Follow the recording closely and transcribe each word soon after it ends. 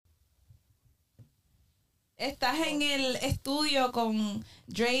Estás en el estudio con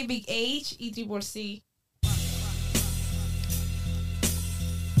Dre, Big H y Triple C.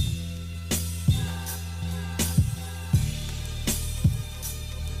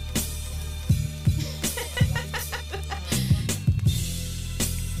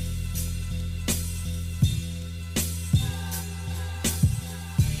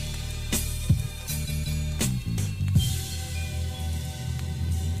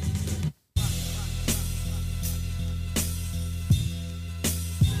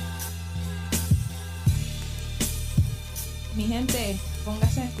 Mi gente,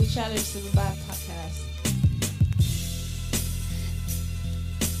 póngase a escuchar el Silverback Podcast.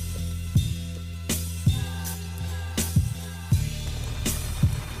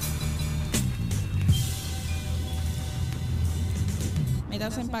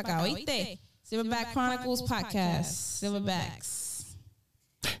 Métanse para acá, ¿oíste? Silverback Chronicles Podcast. Silverbacks.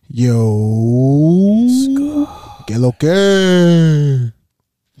 Yo. Que lo que?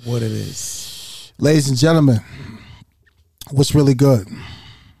 What it is. Ladies and gentlemen, what's really good?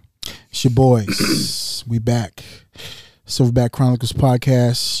 It's your boys. We back. Silverback Chronicles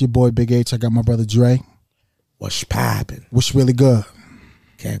Podcast. It's your boy Big H. I got my brother Dre. What's poppin'? What's really good?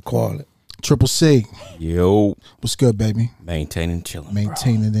 Can't call it. Triple C. Yo. What's good, baby? Maintaining chilling.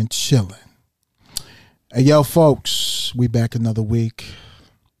 Maintaining and chilling. Hey, yo, folks. We back another week.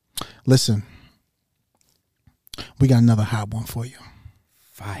 Listen, we got another hot one for you.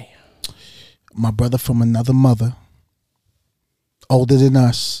 Fire. My brother from another mother, older than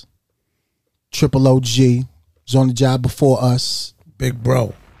us, Triple OG, was on the job before us. Big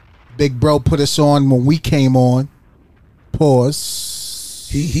bro. Big bro put us on when we came on. Pause.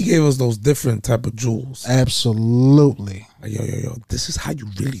 He gave us those different type of jewels. Absolutely. Like, yo. This is how you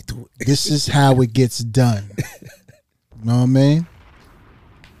really do it. This is how it gets done. You know what I mean?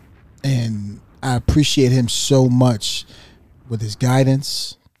 And I appreciate him so much with his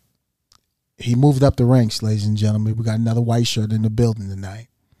guidance. He moved up the ranks, ladies and gentlemen. We got another white shirt in the building tonight.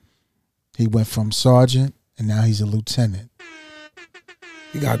 He went from sergeant, and now he's a lieutenant.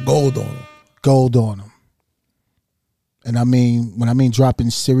 He got gold on him. Gold on him. And I mean, when I mean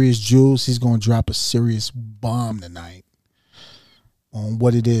dropping serious jewels, he's going to drop a serious bomb tonight on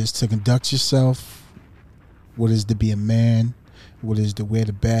what it is to conduct yourself, what it is to be a man, what it is to wear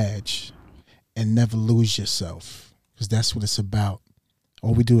the badge, and never lose yourself, because that's what it's about.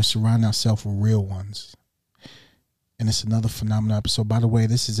 All we do is surround ourselves with real ones. And it's another phenomenal episode. By the way,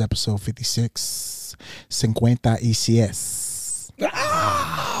 this is episode 56. 50 ECS.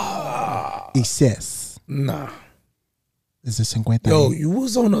 ECS. Nah. Is it 50? Yo, you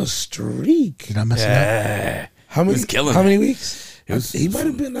was on a streak. Did I mess it up? How many? was killing How it. many weeks? It was- He might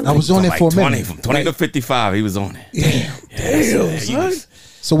have been. I was on it for a 20, minute. from 20 to 55, he was on it. Damn, Yeah, he son. was-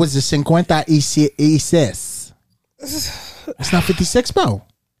 So what's the 50 ECS? It's not 56, bro.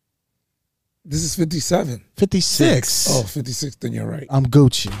 This is 57. 56. Oh, 56. Then you're right. I'm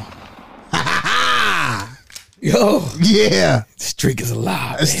Gucci. Yo, Yeah. Streak is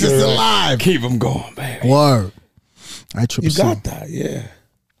alive. It's baby. just alive. Keep him going, baby. Word. All right, Triple you C. got that. Yeah.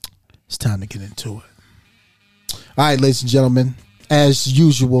 It's time to get into it. All right, ladies and gentlemen, as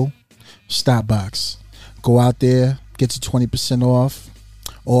usual, Stopbox. Go out there, get your 20% off.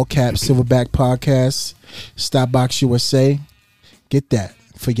 All caps, Silverback Podcast, Stopbox USA. Get that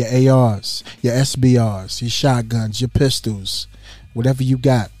for your ARs, your SBRs, your shotguns, your pistols, whatever you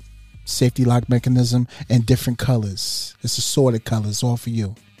got. Safety lock mechanism and different colors. It's assorted colors, all for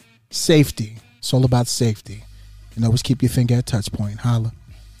you. Safety. It's all about safety. And always keep your finger at touch point. Holla.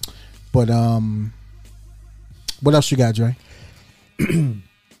 But what else you got, Dre? I'm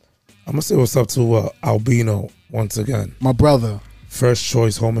gonna say what's up to Albino once again. My brother, First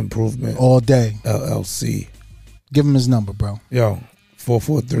Choice Home Improvement all day. LLC. Give him his number, bro. Yo,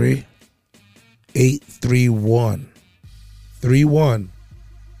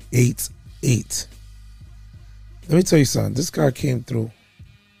 443-831-3188. Let me tell you something. This guy came through.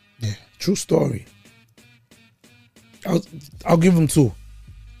 Yeah. True story. I'll give him two.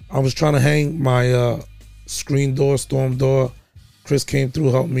 I was trying to hang my screen door, storm door. Chris came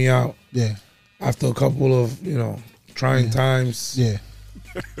through, helped me out. Yeah. After a couple of, trying times. Yeah.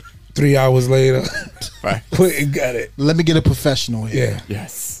 3 hours later, Right. quit and got it. Let me get a professional here. Yeah.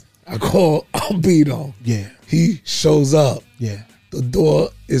 Yes. I call Albino. Yeah. He shows up. Yeah. The door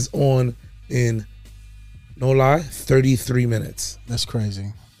is on in, no lie, 33 minutes. That's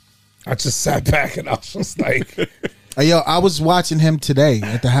crazy. I just sat back and I was just like, Hey, yo, I was watching him today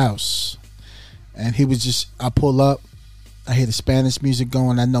at the house, and he was just, I pull up, I hear the Spanish music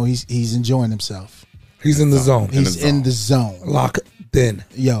going. I know he's enjoying himself. he's in the zone. He's in the zone. Locked in.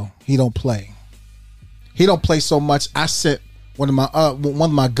 Yo, he don't play. He don't play so much. I sent one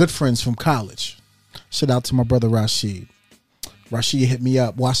of my good friends from college. Shout out to my brother Rashid. Rashid hit me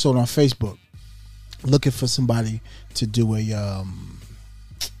up. Well, I saw it on Facebook, looking for somebody to do a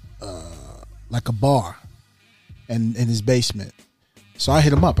like a bar in his basement. So I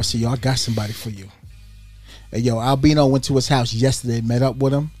hit him up. I said, yo, I got somebody for you. And yo, Albino went to his house yesterday, met up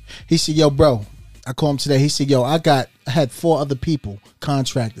with him. He said, yo, bro, I called him today. He said, yo, I had 4 other people,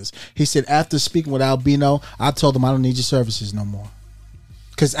 contractors. He said, after speaking with Albino, I told him I don't need your services no more.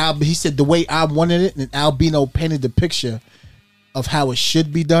 Because he said the way I wanted it, and Albino painted the picture of how it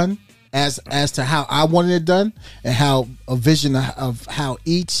should be done as to how I wanted it done, and how a vision of how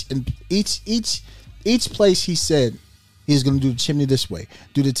each place, he said he's going to do the chimney this way,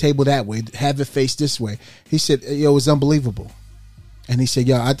 do the table that way, have it face this way. He said, yo, it's unbelievable. And he said,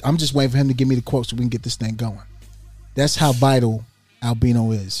 yo, I'm just waiting for him to give me the quote so we can get this thing going. That's how vital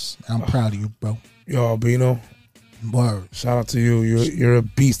Albino is. I'm proud of you, bro. Yo, Albino, Word. shout out to you. You're a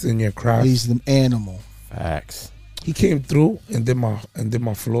beast in your craft. He's the animal. Facts. He came through and did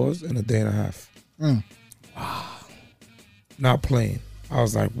my floors in a day and a half. Wow. Not playing. I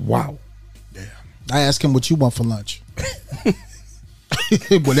was like, wow. Yeah. I asked him what you want for lunch.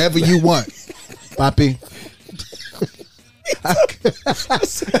 Whatever you want, Papi. I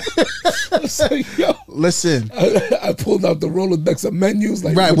said, yo. Listen. I pulled out the Rolodex of menus.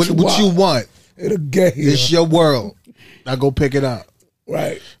 Like, Right, what you want. It'll get here. It's your world. I go pick it up.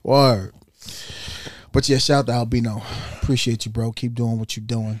 Right. Word. But yeah, shout out to Albino. Appreciate you, bro. Keep doing what you're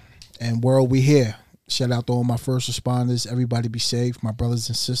doing. And world, we here. Shout out to all my first responders. Everybody be safe. My brothers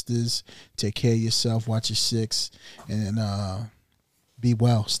and sisters, take care of yourself. Watch your 6. And be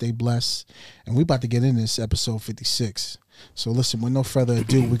well. Stay blessed. And we about to get in this episode 56. So listen, with no further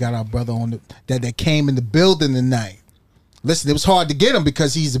ado, we got our brother on that came in the building tonight. Listen, it was hard to get him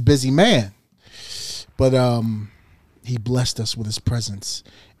because he's a busy man. But he blessed us with his presence.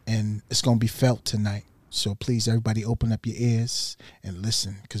 And it's going to be felt tonight. So please, everybody, open up your ears and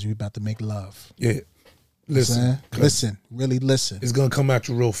listen, because we're about to make love. Yeah. Listen. Listen. Really listen. It's going to come at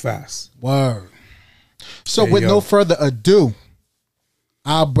you real fast. Word. So Hey, with yo. no further ado,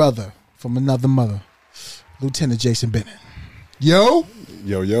 our brother from another mother, Lieutenant Jason Bennett. Yo,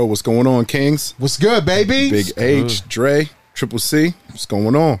 Yo, what's going on, Kings? what's good, baby? Big H, Dre, Triple C, what's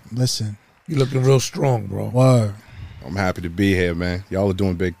going on? Listen. You looking real strong, bro. Word. I'm happy to be here, man. Y'all are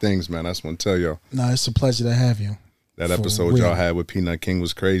doing big things, man. I just want to tell y'all. No, it's a pleasure to have you. That For episode real. y'all had with Peanut King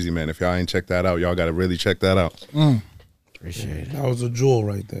was crazy, man. If y'all ain't checked that out, y'all got to really check that out. Appreciate it. That was a jewel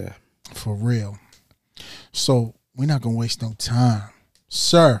right there. For real. So we're not going to waste no time.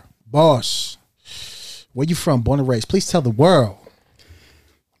 Sir, boss, where you from? Born and raised. Please tell the world.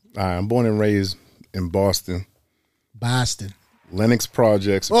 I'm born and raised in Boston. Boston. Lennox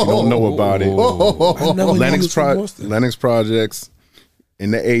Projects, if you don't know about it. I never knew Lennox, you was from Boston. Lennox Projects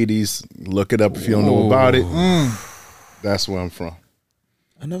in the 80s. Look it up if you don't know about it. That's where I'm from.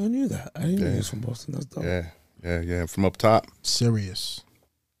 I never knew that. I didn't know you was from Boston. That's dope. Yeah. From up top. Serious.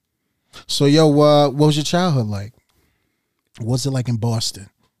 So, yo, what was your childhood like? What was it like in Boston?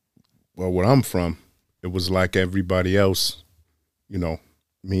 Well, where I'm from, it was like everybody else, you know,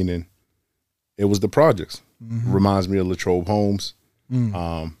 meaning it was the projects. Reminds me of Latrobe Homes.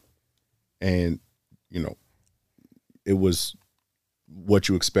 And, you know, it was what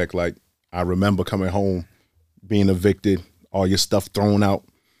you expect. Like, I remember coming home, being evicted, all your stuff thrown out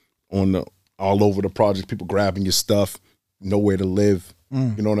all over the project, people grabbing your stuff, nowhere to live.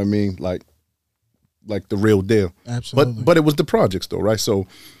 You know what I mean? Like the real deal. Absolutely. But it was the projects though, right? So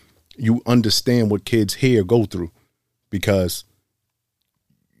you understand what kids here go through because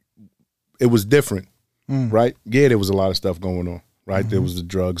it was different, right? Yeah, there was a lot of stuff going on, right? There was the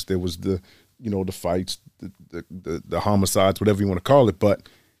drugs, there was the, you know, the fights, the homicides, whatever you want to call it, but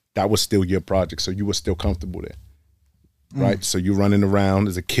that was still your project, so you were still comfortable there, right? So you running around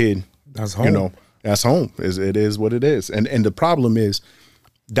as a kid, That's home. you know, that's home. It is what it is. And the problem is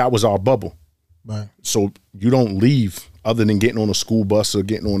that was our bubble. Right. So you don't leave other than getting on a school bus or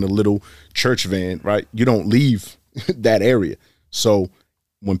getting on a little church van, right? You don't leave that area. So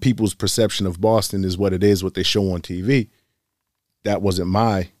when people's perception of Boston is what it is, what they show on TV, that wasn't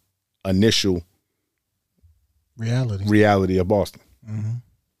my initial reality of Boston.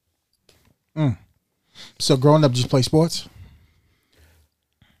 So growing up, just play sports?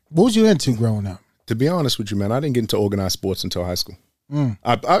 What was you into growing up? To be honest with you, man, I didn't get into organized sports until high school.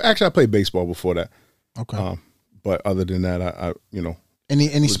 I played baseball before that. Okay. But other than that, I you know,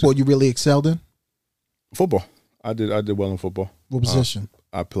 Any sport you really excelled in? football. I did well in football. What position?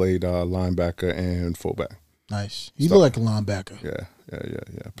 I played linebacker and fullback. Nice. You look like a linebacker. Yeah.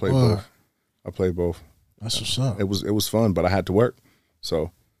 I played Word. both. I played both. That's what's up. It was fun, but I had to work,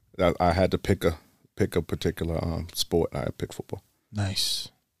 so I had to pick a particular sport. I picked football. Nice.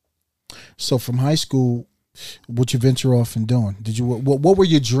 So from high school, what you venture off and doing? Did you what were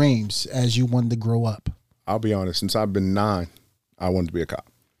your dreams as you wanted to grow up? I'll be honest. Since I've been 9, I wanted to be a cop.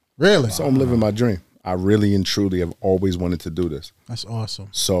 Really? So I'm living my dream. I really and truly have always wanted to do this. That's awesome.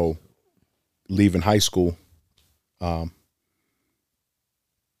 So, leaving high school, I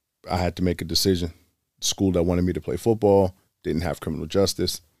had to make a decision. School that wanted me to play football didn't have criminal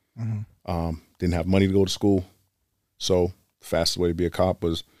justice, didn't have money to go to school. So, the fastest way to be a cop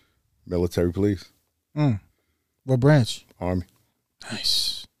was military police. What branch? Army.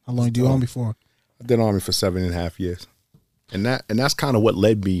 Nice. How long did you Army for? I did Army for 7.5 years. And that's kind of what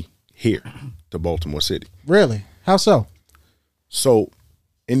led me here to Baltimore City. Really? How so? So,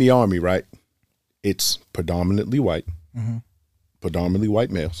 in the Army, right, it's predominantly white, predominantly white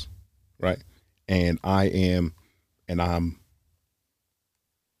males, right? And I'm,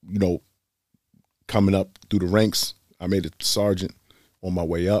 you know, coming up through the ranks. I made it sergeant on my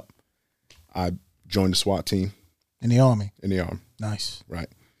way up. I joined the SWAT team. In the Army? In the Army. Nice. Right.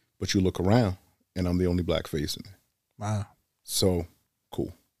 But you look around, and I'm the only black face in there. Wow. So,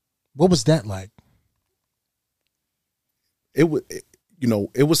 cool. What was that like? It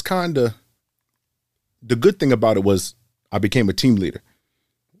was kind of, the good thing about it was I became a team leader.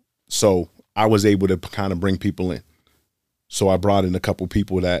 So I was able to kind of bring people in. So I brought in a couple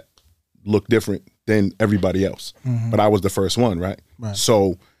people that looked different than everybody else. But I was the first one, right?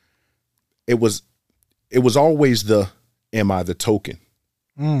 So it was always the, am I the token?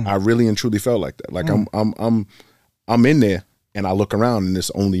 I really and truly felt like that. Like I'm in there and I look around and it's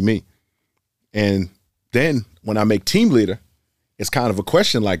only me. And then when I make team leader, it's kind of a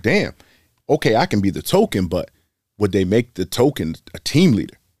question like, damn, okay, I can be the token, but would they make the token a team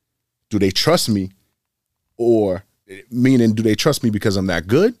leader? Do they trust me? Or meaning, do they trust me because I'm that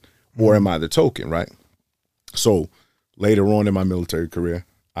good? Or am I the token, right? So later on in my military career,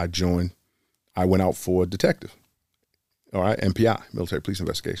 I went out for detective. All right, MPI, military police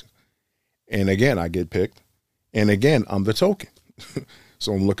investigations. And again, I get picked. And again, I'm the token.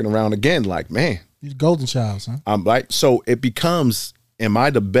 So I'm looking around again like, man. You're golden childs, huh? I'm like, so it becomes, am I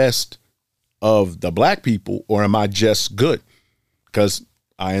the best of the black people or am I just good? Because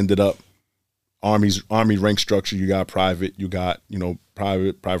I ended up, Army rank structure, you got private, you got,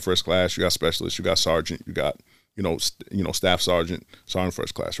 private first class, you got specialist, you got sergeant, you got, staff sergeant, sergeant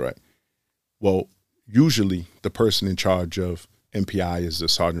first class, right? Well, usually the person in charge of MPI is the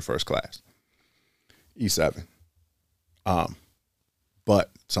sergeant first class, E7.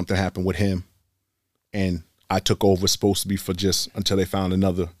 But something happened with him and I took over, supposed to be for just until they found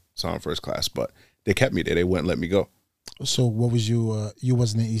another sergeant first class, but they kept me there. They wouldn't let me go. So what was you, you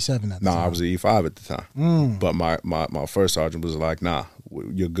wasn't an E7 at the time? No, I was an E5 at the time. But my first sergeant was like, nah,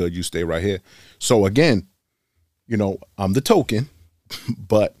 you're good. You stay right here. So again, I'm the token,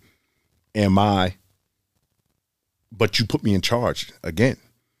 but but you put me in charge again.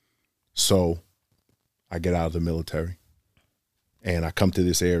 So I get out of the military and I come to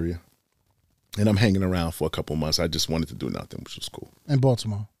this area and I'm hanging around for a couple months. I just wanted to do nothing, which was cool. In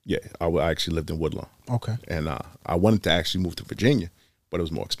Baltimore? Yeah, I actually lived in Woodlawn. Okay. And I wanted to actually move to Virginia, but it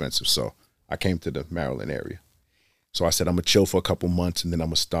was more expensive. So I came to the Maryland area. So I said, I'm going to chill for a couple months and then I'm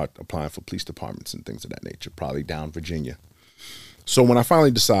going to start applying for police departments and things of that nature, probably down Virginia. So when I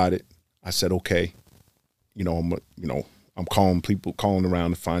finally decided, I said, okay, I'm calling around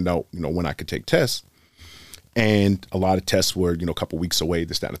to find out, when I could take tests. And a lot of tests were, a couple weeks away,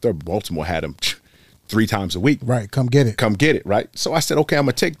 this, that, and the third. Baltimore had them 3 times a week. Right, come get it, right? So I said, okay, I'm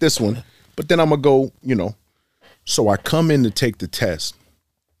going to take this one, but then I'm going to go, So I come in to take the test,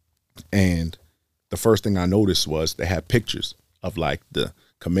 and the first thing I noticed was they had pictures of, like, the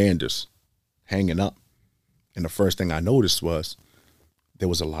commanders hanging up. And the first thing I noticed was there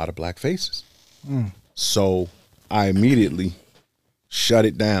was a lot of black faces. So I immediately shut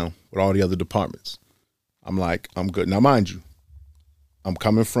it down with all the other departments. I'm like, I'm good. Now, mind you, I'm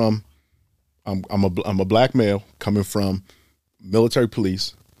a black male coming from military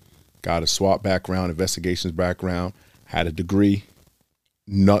police, got a SWAT background, investigations background, had a degree,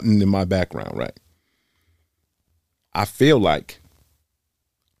 nothing in my background, right? I feel like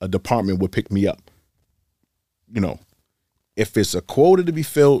a department would pick me up. If it's a quota to be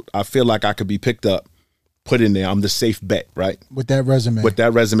filled, I feel like I could be picked up, put in there. I'm the safe bet, right? With that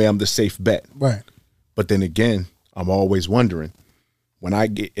resume, I'm the safe bet. Right. But then again, I'm always wondering, when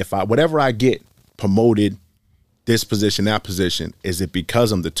whatever I get promoted, this position, that position, is it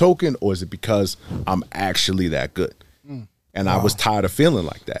because I'm the token or is it because I'm actually that good? And I was tired of feeling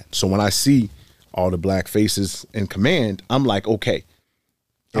like that. So when I see all the black faces in command, I'm like, okay,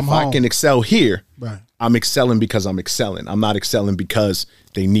 I'm if I home. can excel here, Right. I'm excelling because I'm excelling. I'm not excelling because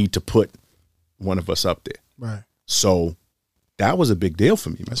they need to put one of us up there. Right. So that was a big deal for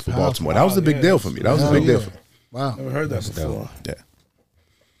me, man, for powerful. Baltimore. That was a big Yeah, deal for me. That was a Hell big deal yeah. for me. Wow. Never heard that before. Yeah.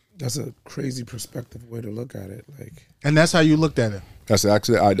 That's a crazy perspective way to look at it. Like, And that's how you looked at it. That's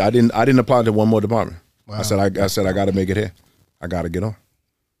actually I didn't apply to one more department. Wow. I said I got to make it here. I got to get on.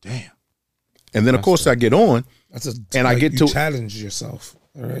 Damn. And then of course I get on. that's a And I get you to- challenge yourself.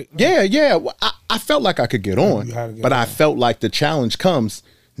 All right. Yeah. Well, I felt like I could get on, You had to get but I on. felt like the challenge comes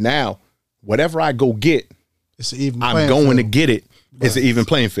now. Whatever I go get, It's an even I'm playing going to field. get it. It's an even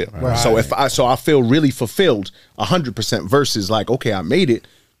playing field. Right. So I feel really fulfilled 100% versus like, okay, I made it,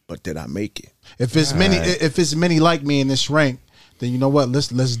 but did I make it? If it's many like me in this rank, then you know what? Let's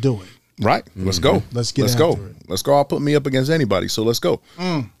do it. Right. Let's go. Let's get Let's after go. it. Let's go. I'll put me up against anybody. So let's go.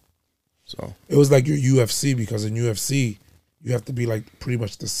 So It was like your UFC, because in UFC you have to be like pretty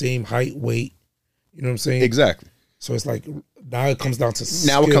much the same height, weight. You know what I'm saying? exactly. So it's like now it comes down to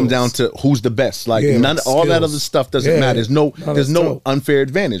Now it comes down skills. to who's the best. Like Yeah, none, like all that skills. other stuff doesn't Yeah. matter. There's no that's dope. unfair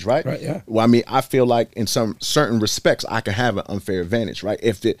advantage, right? Right, yeah. Well, I mean, I feel like in some certain respects, I can have an unfair advantage, right?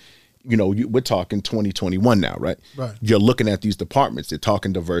 If it, we're talking 2021 now, right? Right. You're looking at these departments. They're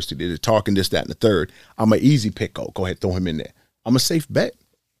talking diversity. They're talking this, that, and the third. I'm an easy pick. Go ahead, throw him in there. I'm a safe bet,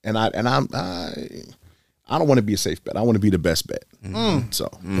 and I don't want to be a safe bet. I want to be the best bet. So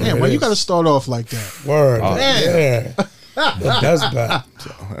Man, why you got to start off like that? Word. Man. Yeah. That's bad.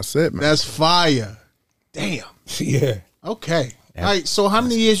 that's it, man. That's fire. Damn. Yeah. Okay. All right. So how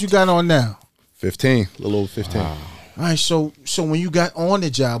many years you got on now? 15, a little over 15. All right. So when you got on the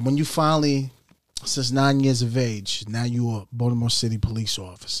job, when you finally, since 9 years of age, now you a Baltimore City police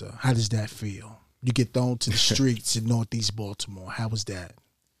officer. How does that feel? You get thrown to the streets in Northeast Baltimore. How was that?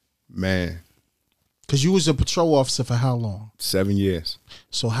 Man, Because you was a patrol officer for how long? 7 years.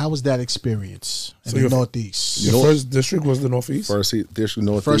 So how was that experience in So the your- Northeast? Your first district was the Northeast? First district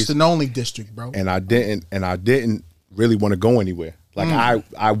northeast. First and only district, bro. and I didn't really want to go anywhere. Like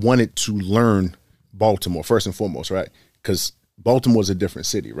I wanted to learn Baltimore first and foremost, right? Because Baltimore's a different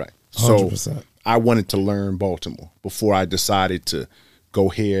city, right? So 100%. I wanted to learn Baltimore before I decided to go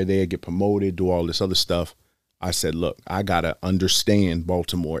here, there, get promoted, do all this other stuff. I said, look, I gotta understand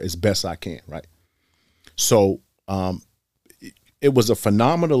Baltimore as best I can, right? So it was a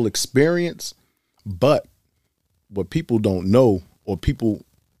phenomenal experience, but what people don't know, or people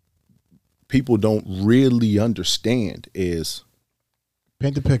don't really understand, is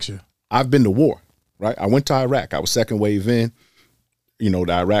Paint the picture. I've been to war, right? I went to Iraq. I was second wave in,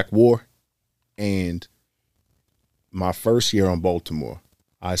 the Iraq war. And my first year on Baltimore,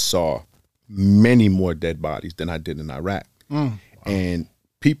 I saw many more dead bodies than I did in Iraq. And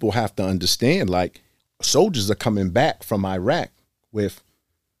people have to understand, like, soldiers are coming back from Iraq with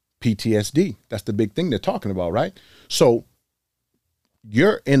PTSD. That's the big thing they're talking about, right? So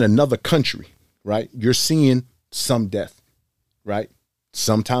you're in another country, right? You're seeing some death, right?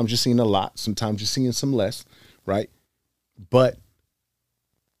 Sometimes you're seeing a lot. Sometimes you're seeing some less, right? But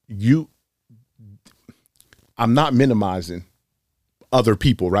I'm not minimizing other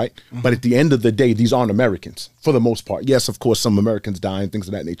people, right? But at the end of the day, these aren't Americans for the most part. Yes, of course, some Americans die and things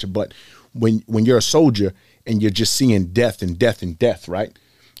of that nature. But when you're a soldier and you're just seeing death and death and death, right?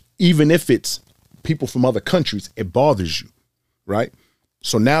 Even if it's people from other countries, it bothers you, right?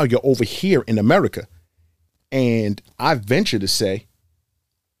 So now you're over here in America. And I venture to say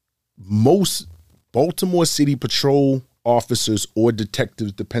most Baltimore City Patrol officers or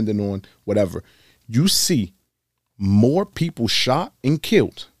detectives, depending on whatever, you see more people shot and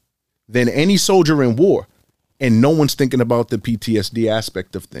killed than any soldier in war. And no one's thinking about the PTSD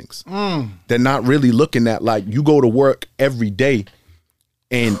aspect of things. They're not really looking at, like, you go to work every day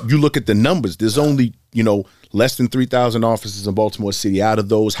and you look at the numbers. There's only, less than 3,000 officers in Baltimore City. Out of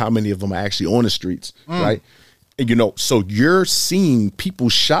those, how many of them are actually on the streets, right? And, so you're seeing people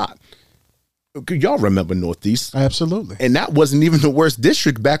shot. Y'all remember Northeast. Absolutely. And that wasn't even the worst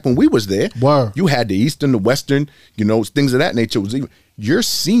district back when we was there. Word. You had the Eastern, the Western, things of that nature. You're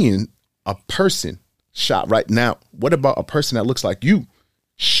seeing a person shot right now. What about a person that looks like you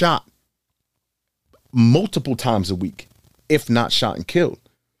shot multiple times a week, if not shot and killed?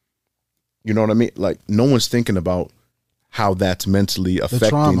 You know what I mean? Like, no one's thinking about how that's mentally affecting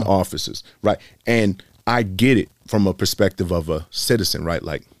trauma. officers, right? And I get it from a perspective of a citizen, right?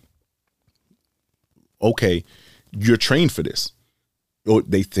 Like, okay, you're trained for this. Or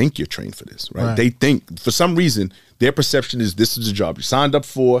they think you're trained for this, right? Right. They think, for some reason, their perception is this is the job you signed up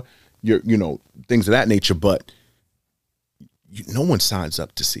for, things of that nature, but no one signs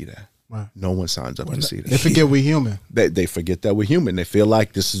up to see that. Right. No one signs up to see They that. forget we're human. They forget that we're human. They feel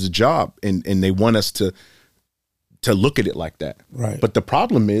like this is a job, and they want us to look at it like that. Right. But the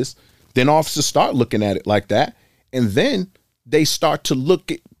problem is, then officers start looking at it like that, and then they start to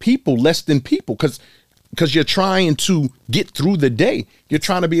look at people less than people because you're trying to get through the day. You're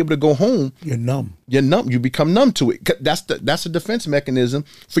trying to be able to go home. You're numb. You're numb. You become numb to it. That's a defense mechanism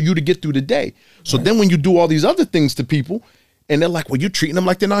for you to get through the day. So then when you do all these other things to people, and they're like, well, you're treating them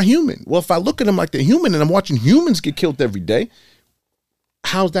like they're not human. Well, if I look at them like they're human and I'm watching humans get killed every day,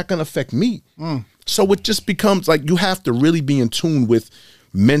 how's that going to affect me? So it just becomes like you have to really be in tune with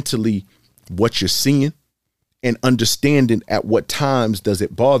mentally what you're seeing and understanding at what times does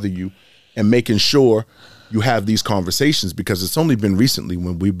it bother you, and making sure you have these conversations, because it's only been recently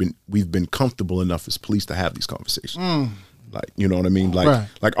when we've been comfortable enough as police to have these conversations. Like, you know what I mean? Like, Right.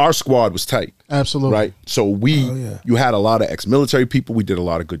 like our squad was tight. Absolutely. Right. So you had a lot of ex-military people. We did a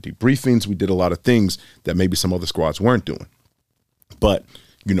lot of good debriefings. We did a lot of things that maybe some other squads weren't doing. But,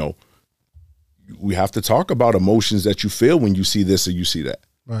 you know, we have to talk about emotions that you feel when you see this or you see that.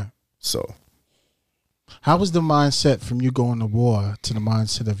 Right. So How was the mindset from you going to war to the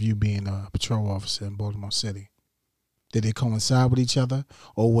mindset of you being a patrol officer in Baltimore City? Did they coincide with each other,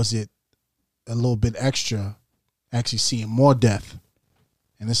 or was it a little bit extra, actually seeing more death?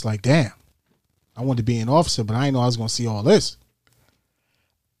 And it's like, damn, I wanted to be an officer, but I didn't know I was going to see all this.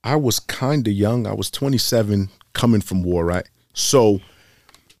 I was kind of young. I was 27 coming from war, right? So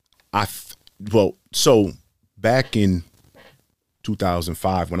so back in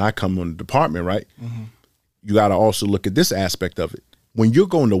 2005, when I come on the department, right, you got to also look at this aspect of it. When you're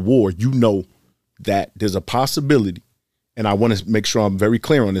going to war, you know that there's a possibility, and I want to make sure I'm very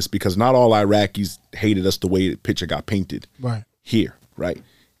clear on this, because not all Iraqis hated us the way the picture got painted Right. here, right?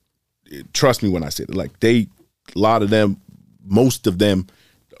 Trust me when I say it. Like, a lot of them, most of them,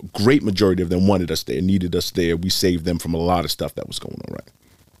 great majority of them wanted us there, needed us there. We saved them from a lot of stuff that was going on, right?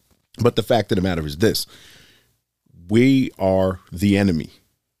 But the fact of the matter is this: we are the enemy,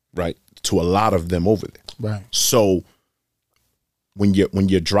 right, to a lot of them over there. Right. So when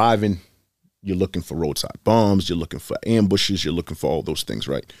you're driving, you're looking for roadside bombs, you're looking for ambushes, you're looking for all those things,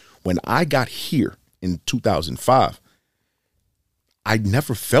 right? When I got here in 2005, I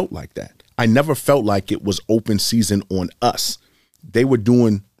never felt like that. I never felt like it was open season on us. They were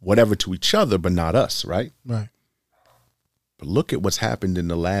doing whatever to each other, but not us, right? Right. But look at what's happened in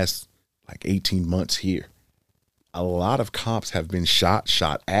the last like 18 months here. A lot of cops have been shot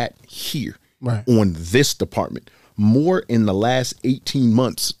at here, Right. on this department. More in the last 18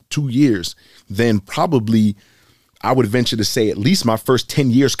 months, 2 years, than probably, I would venture to say, at least my first 10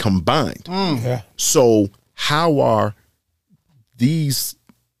 years combined. Yeah. So how are these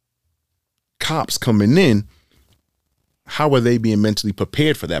cops coming in? How are they being mentally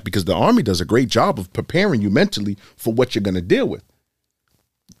prepared for that? Because the Army does a great job of preparing you mentally for what you're going to deal with.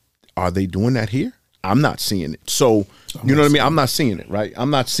 Are they doing that here? I'm not seeing it. So, you know what I mean? I'm not seeing it, right?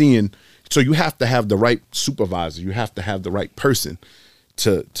 I'm not seeing. So you have to have the right supervisor. You have to have the right person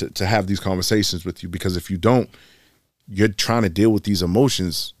to have these conversations with you, because if you don't, you're trying to deal with these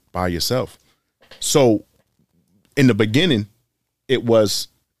emotions by yourself. So in the beginning, it was,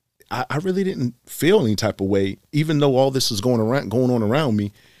 I really didn't feel any type of way, even though all this is going on around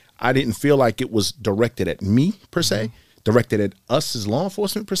me. I didn't feel like it was directed at me per se, directed at us as law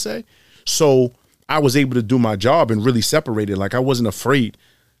enforcement per se. So I was able to do my job and really separate it. Like, I wasn't afraid.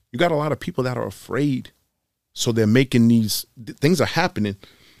 You got a lot of people that are afraid, so they're making these things are happening.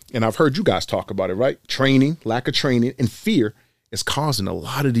 And I've heard you guys talk about it, right? Training, lack of training, and fear is causing a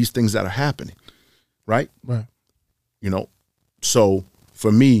lot of these things that are happening, right? Right. You know, so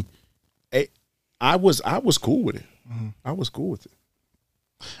for me, I was cool with it. I was cool with it.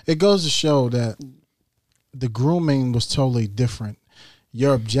 It goes to show that the grooming was totally different.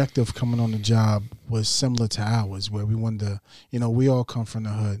 Your objective coming on the job was similar to ours, where we wanted to, we all come from the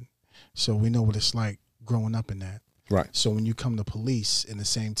hood, so we know what it's like growing up in that. Right. So when you come to police in the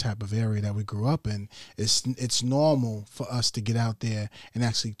same type of area that we grew up in, it's normal for us to get out there and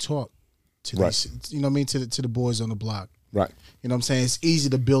actually talk to Right. these, to the boys on the block. Right. You know what I'm saying? It's easy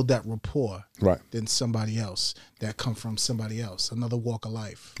to build that rapport Right. than somebody else that come from somebody else, another walk of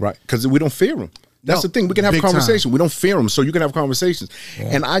life. Right. Because we don't fear them. That's No, the thing. We can have a big conversation. We don't fear them, so you can have conversations. Yeah.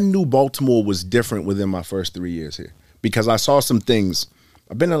 And I knew Baltimore was different within my first 3 years here, because I saw some things.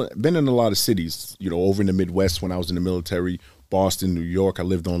 I've been in a lot of cities, over in the Midwest when I was in the military, Boston, New York. I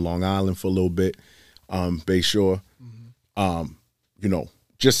lived on Long Island for a little bit, Bayshore,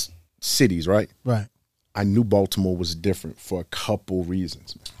 just cities, right? Right. I knew Baltimore was different for a couple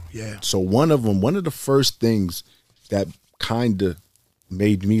reasons. Yeah. So one of the first things that kind of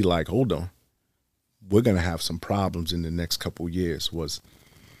made me like, hold on, we're gonna have some problems in the next couple of years. Was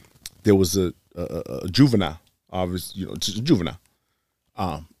there was a juvenile, obviously, juvenile.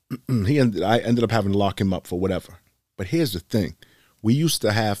 I ended up having to lock him up for whatever. But here's the thing: we used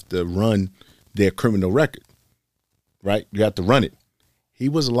to have to run their criminal record, right? You have to run it. He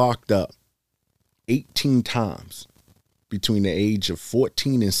was locked up 18 times between the age of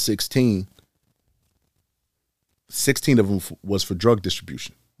 14 and 16. 16 of them was for drug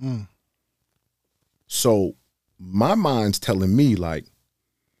distribution. So my mind's telling me, like,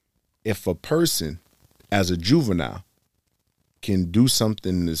 if a person as a juvenile can do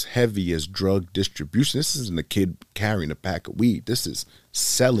something as heavy as drug distribution, this isn't a kid carrying a pack of weed. This is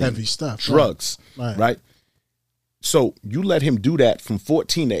selling Heavy stuff, drugs, right. right? So you let him do that from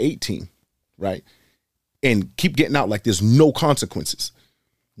 14 to 18, right? And keep getting out like there's no consequences.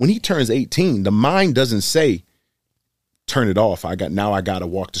 When he turns 18, the mind doesn't say, turn it off. I got to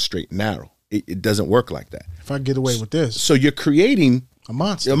walk the straight and narrow. It doesn't work like that. If I get away with this, So you're creating a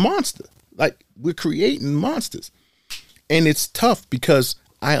monster. a monster. Like, we're creating monsters. And it's tough because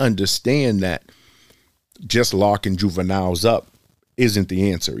I understand that just locking juveniles up isn't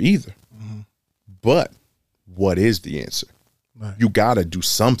the answer either. But what is the answer? Right. You got to do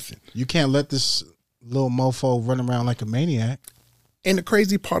something. You can't let this little mofo run around like a maniac. And the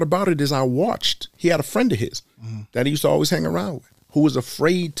crazy part about it is I watched. He had a friend of his that he used to always hang around with who was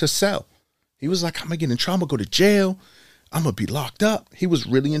afraid to sell. He was like, I'm going to get in trouble, go to jail. I'm going to be locked up. He was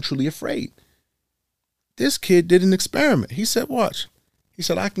really and truly afraid. This kid did an experiment. He said, watch. He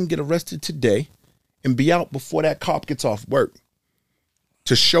said, I can get arrested today and be out before that cop gets off work,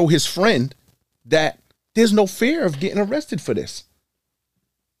 to show his friend that there's no fear of getting arrested for this.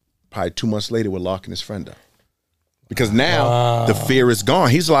 Probably 2 months later, we're locking his friend up. Because now the fear is gone.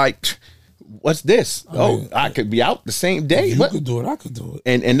 He's like, what's this? I could be out the same day. If you What? could do it, I could do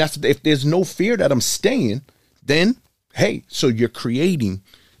it. And that's, if there's no fear that I'm staying, then, hey, so you're creating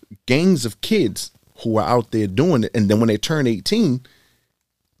gangs of kids who are out there doing it. And then when they turn 18,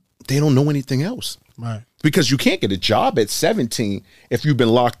 they don't know anything else. Right. Because you can't get a job at 17 if you've been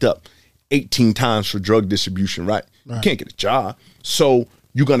locked up 18 times for drug distribution, right? You can't get a job. So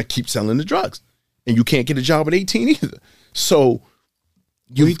you're going to keep selling the drugs. And you can't get a job at 18 either. So What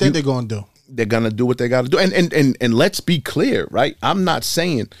do you think they're going to do? they're going to do what they got to do. And let's be clear, right? I'm not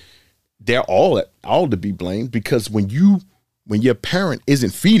saying they're all to be blamed, because when your parent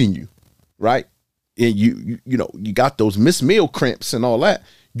isn't feeding you, right? And you got those missed meal cramps and all that,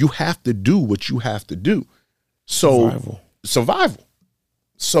 you have to do what you have to do. So survival.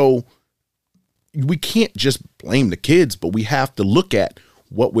 So we can't just blame the kids, but we have to look at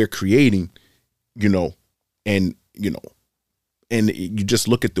what we're creating, and you just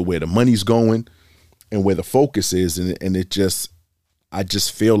look at where the money's going and where the focus is. And I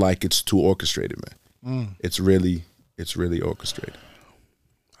just feel like it's too orchestrated, man. It's really orchestrated.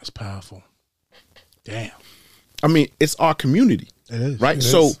 That's powerful. Damn. I mean, it's our community. It is. Right? It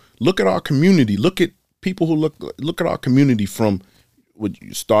So is. look at our community. Look at people who look at our community from what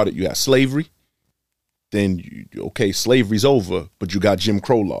you started. You had slavery. Then, slavery's over, but you got Jim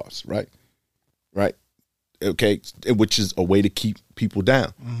Crow laws, right? Right? Okay, which is a way to keep people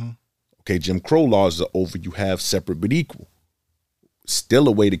down. Okay, Jim Crow laws are over. You have separate but equal. Still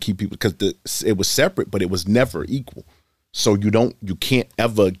a way to keep people, because it was separate, but it was never equal. So you can't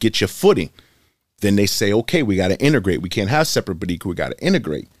ever get your footing. Then they say, okay, we got to integrate. We can't have separate but equal. We got to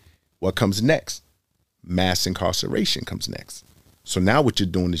integrate. What comes next? Mass incarceration comes next. So now what you're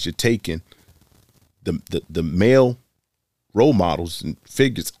doing is you're taking the male role models and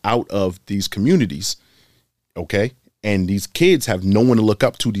figures out of these communities, okay? And these kids have no one to look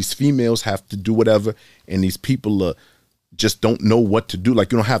up to. These females have to do whatever, and these people just don't know what to do.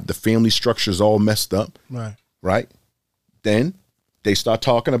 Like, you don't have the family structures all messed up, right? Then they start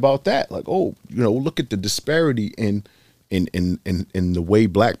talking about that, like, look at the disparity in the way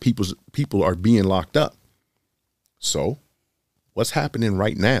black people are being locked up. So, what's happening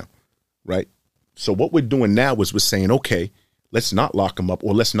right now, right? So what we're doing now is we're saying, okay, let's not lock them up,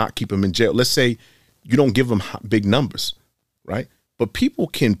 or let's not keep them in jail. Let's say you don't give them big numbers, right? But people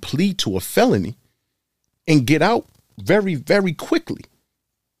can plead to a felony and get out very, very quickly.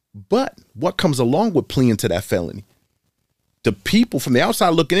 But what comes along with pleading to that felony? The people from the outside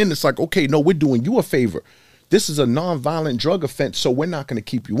looking in, it's like, okay, no, we're doing you a favor. This is a nonviolent drug offense, so we're not going to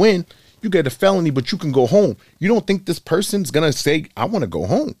keep you in. You get a felony, but you can go home. You don't think this person's going to say, I want to go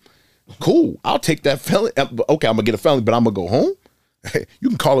home? Cool, I'll take that felony. Okay, I'm going to get a felony, but I'm going to go home? You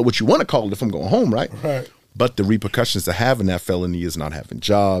can call it what you want to call it if I'm going home, right? Right. But the repercussions of having that felony is not having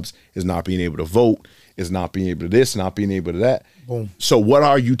jobs, is not being able to vote, is not being able to this, not being able to that. Boom. So what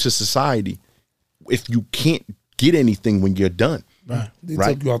are you to society if you can't get anything when you're done? Right. They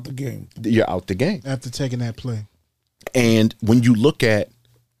Right. took you out the game. You're out the game. After taking that play. And when you look at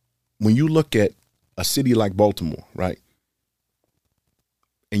a city like Baltimore, right?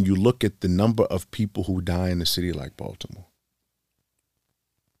 And you look at the number of people who die in a city like Baltimore,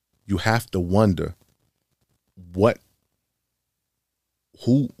 you have to wonder what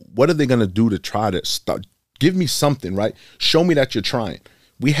are they going to do to try to start? Give me something, right? Show me that you're trying.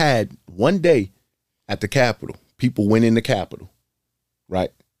 We had one day at the Capitol, people went in the Capitol,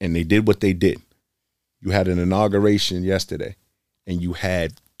 right? And they did what they did. You had an inauguration yesterday, and you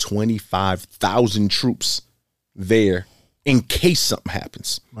had 25,000 troops there in case something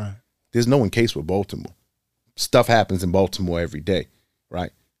happens. Right. There's no in case with Baltimore. Stuff happens in Baltimore every day,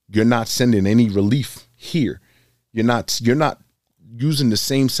 right? You're not sending any relief here. You're not using the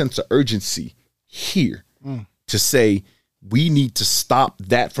same sense of urgency here to say we need to stop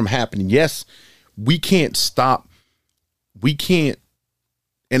that from happening. Yes, we can't stop. We can't.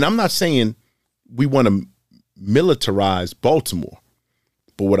 And I'm not saying we want to militarize Baltimore,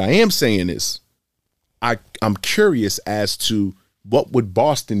 but what I am saying is I'm curious as to what would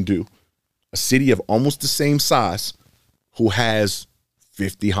Boston do, a city of almost the same size who has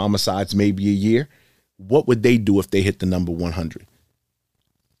 50 homicides maybe a year. What would they do if they hit the number 100?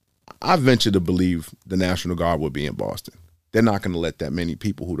 I venture to believe the National Guard would be in Boston. They're not going to let that many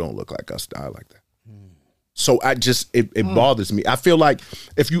people who don't look like us die like that. So it bothers me. I feel like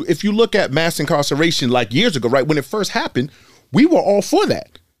if you look at mass incarceration like years ago, right, when it first happened, we were all for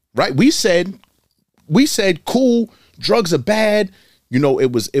that, right? We said, cool, drugs are bad. You know,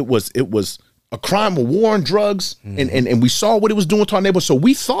 it was a crime of war on drugs, and we saw what it was doing to our neighborhood. So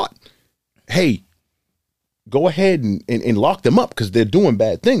we thought, hey, go ahead and lock them up because they're doing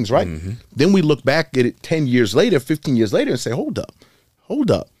bad things, right? Then we look back at it 10 years later, 15 years later, and say, hold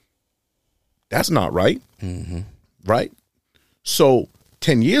up. That's not right. Right? So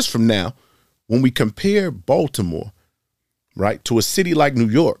 10 years from now, when we compare Baltimore, right, to a city like New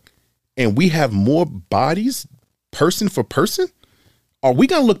York, and we have more bodies person for person, are we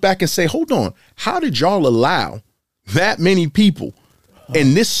going to look back and say, hold on, how did y'all allow that many people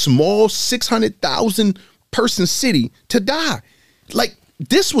in this small 600,000 person city to die? Like,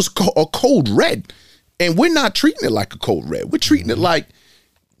 this was a code red, and we're not treating it like a code red. We're treating it like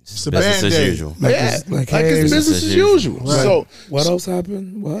It's a Business as Band-Aid. usual. Like yeah, it's- like, like hey, it's business as usual. Right. So What else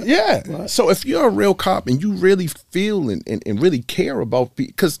happened? What? yeah. What? So if you're a real cop and you really feel and really care about,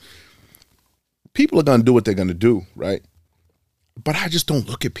 because people are gonna do what they're gonna do, right? But I just don't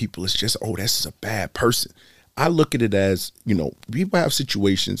look at people as just, oh, this is a bad person. I look at it as, you know, people have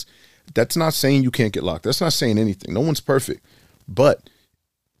situations. That's not saying you can't get locked. That's not saying anything. No one's perfect. But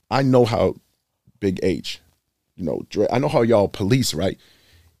I know how Big H, you know, Dre, I know how y'all police, right?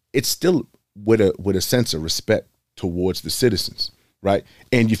 It's still with a sense of respect towards the citizens, right?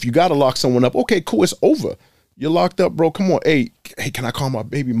 And if you got to lock someone up, okay, cool, it's over. You're locked up, bro. Come on. Hey, can I call my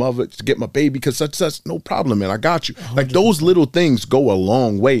baby mother to get my baby? Because such. No problem, man. I got you. 100%. Like, those little things go a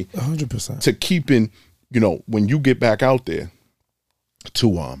long way 100%. to keeping, you know, when you get back out there to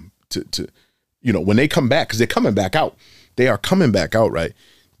you know, when they come back, because they're coming back out. They are coming back out, right?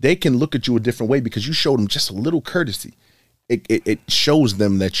 They can look at you a different way because you showed them just a little courtesy. It shows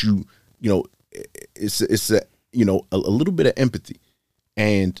them that you know, it's a, you know, a little bit of empathy.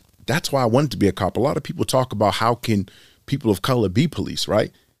 And that's why I wanted to be a cop. A lot of people talk about how can people of color be police,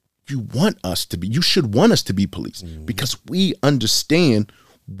 right? You should want us to be police because we understand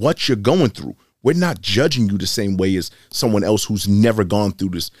what you're going through. We're not judging you the same way as someone else who's never gone through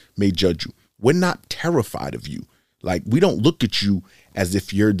this may judge you. We're not terrified of you. Like, we don't look at you as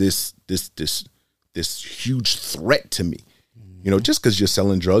if you're this huge threat to me. You know, just because you're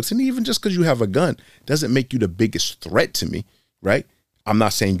selling drugs and even just because you have a gun doesn't make you the biggest threat to me, right? I'm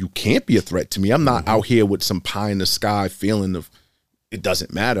not saying you can't be a threat to me. I'm not out here with some pie in the sky feeling of it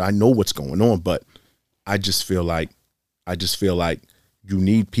doesn't matter. I know what's going on, but I just feel like you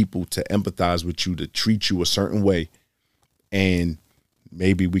need people to empathize with you, to treat you a certain way, and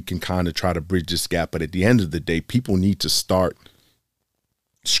maybe we can kind of try to bridge this gap. But at the end of the day, people need to start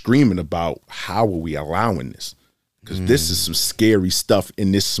screaming about how are we allowing this? Because this is some scary stuff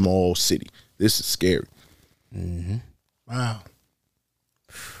in this small city. This is scary. Wow.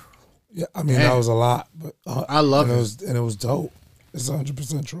 Yeah, I mean, Man. that was a lot, but I love and it. It was dope. It's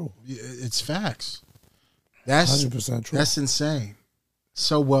 100% true. It's facts. That's 100% true. That's insane.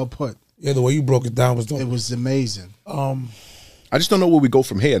 So well put. Yeah, the way you broke it down was dope. It was amazing. I just don't know where we go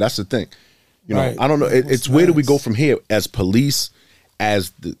from here. That's the thing. You know, Right. I don't know. What's It's where do we next? go from here as police,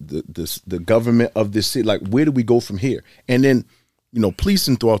 as the government of this city, like, where do we go from here? And then,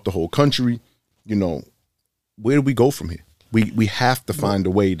 policing throughout the whole country, where do we go from here? We have to find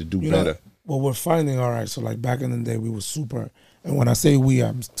a way to do better. Well, we're finding, all right, so like back in the day, we were super, and when I say we,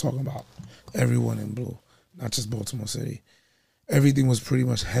 I'm talking about everyone in blue, not just Baltimore City. Everything was pretty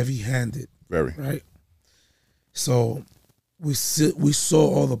much heavy-handed. Very. Right? So we saw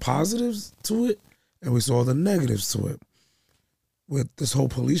all the positives to it, and we saw all the negatives to it. With this whole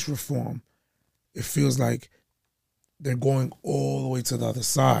police reform, it feels like they're going all the way to the other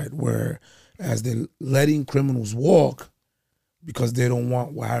side, where as they're letting criminals walk because they don't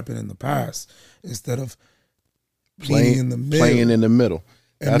want what happened in the past, instead of playing in the middle.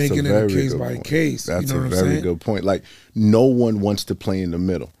 And That's making it a case by case. That's you know a what I'm very saying? good point. Like, no one wants to play in the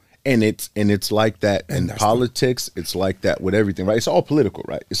middle. And it's like that in politics. It's like that with everything, right? It's all political,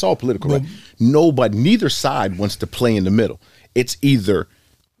 right? It's all political, right? Neither side wants to play in the middle. It's either,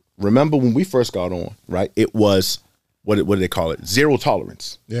 remember when we first got on, right? It was, what do they call it? Zero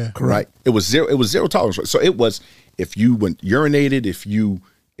tolerance. Yeah. Correct. Right? It was zero tolerance. Right? So it was, if you went urinated, if you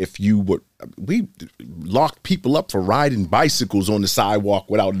would, we locked people up for riding bicycles on the sidewalk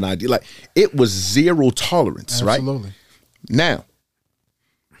without an ID. Like, it was zero tolerance, right? Absolutely. Now,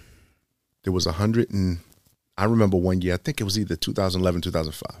 there was 100 and, I remember one year, I think it was either 2011,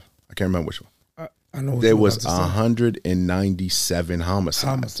 2005. I can't remember which one. I know what there you're was about to say. 197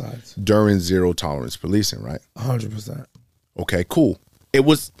 homicides during zero tolerance policing, right? 100%. Okay, cool. It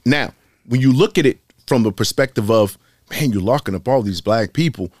was, now, when you look at it from the perspective of, man, you're locking up all these black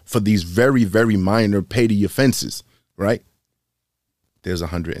people for these very, very minor petty offenses, right? There's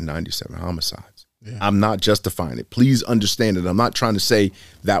 197 homicides. Yeah. I'm not justifying it. Please understand it. I'm not trying to say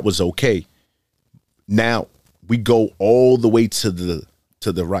that was okay. Now, we go all the way to the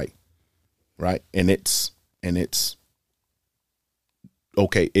right, right? And it's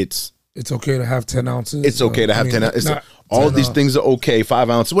okay. It's okay to have 10 ounces. It's okay to have 10 ounces. All these things are okay, 5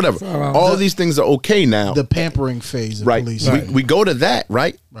 ounces, whatever. All these things are okay now. The pampering phase of right. police. Right. We go to that,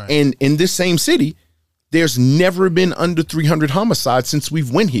 right? And in this same city, there's never been under 300 homicides since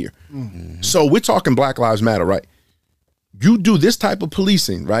we've went here. Mm-hmm. So we're talking Black Lives Matter, right? You do this type of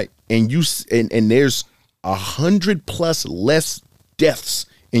policing, right? And there's 100+ less deaths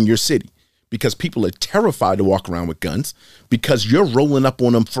in your city because people are terrified to walk around with guns because you're rolling up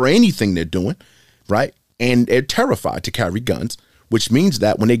on them for anything they're doing, right? And they're terrified to carry guns, which means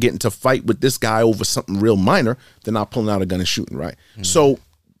that when they get into a fight with this guy over something real minor, they're not pulling out a gun and shooting, right? Mm-hmm. So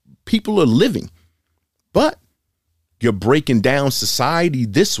people are living, but you're breaking down society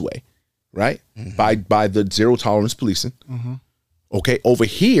this way, right? Mm-hmm. By the zero tolerance policing. Mm-hmm. Okay, over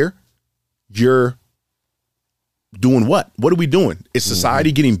here, you're doing what? What are we doing? Is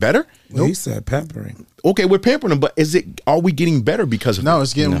society getting better? Well, he said pampering. Okay, we're pampering them, but are we getting better because of No,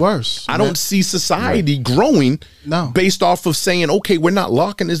 it's getting worse. I don't see society growing based off of saying, okay, we're not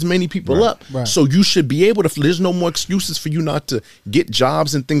locking as many people up. Right. So you should be able to, there's no more excuses for you not to get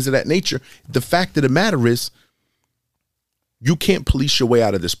jobs and things of that nature. The fact of the matter is, you can't police your way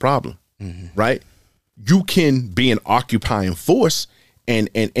out of this problem, right? You can be an occupying force and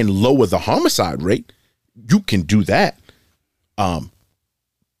lower the homicide rate. You can do that.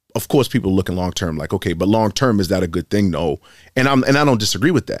 Of course, people looking long term, like, okay, but long term, is that a good thing? No, and I don't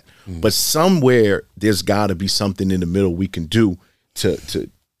disagree with that. But somewhere there's got to be something in the middle we can do to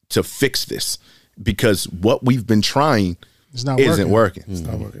fix this, because what we've been trying isn't working. It's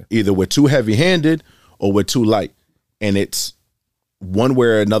not working. Either we're too heavy handed or we're too light, and it's one way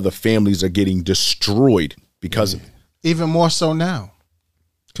or another. Families are getting destroyed because of it. Even more so now,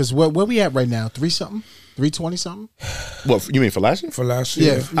 because where we at right now? 320 something. What, you mean for last year? For last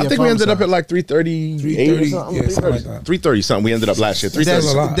year, I think we ended up at like 338 or something. Yeah, something like that. 330 something. We ended up last year.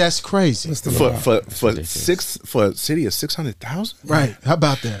 That's crazy. For a city of 600,000. Right. How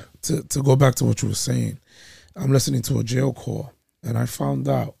about that? To go back to what you were saying, I'm listening to a jail call, and I found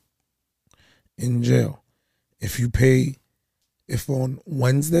out in jail, if on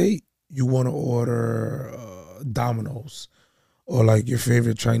Wednesday you want to order Domino's or like your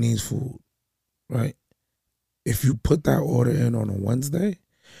favorite Chinese food, right? If you put that order in on a Wednesday,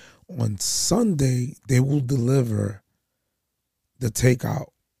 on Sunday, they will deliver the takeout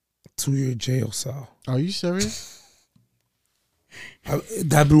to your jail cell. Are you serious?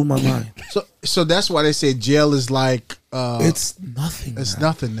 That blew my mind. So that's why they say jail is like... it's nothing. It's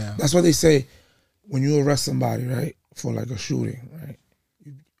nothing now. That's why they say when you arrest somebody, right, for like a shooting, right?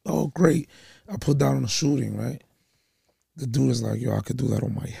 Oh, great. I put down on a shooting, right? The dude is like, yo, I could do that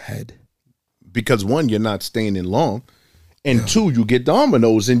on my head. Because one, you're not staying in long, and two, you get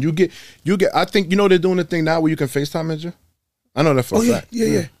Domino's, and you get. I think they're doing the thing now where you can FaceTime it. I know that for a fact.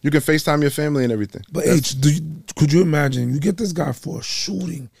 Yeah. You can FaceTime your family and everything. But could you imagine? You get this guy for a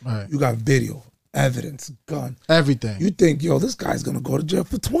shooting. Right. You got video, evidence, gun, Everything. You think, yo, this guy's gonna go to jail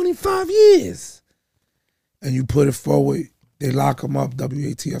for 25 years, and you put it forward. They lock him up.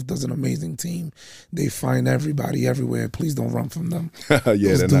 WATF does an amazing team. They find everybody everywhere. Please don't run from them. Yeah, Those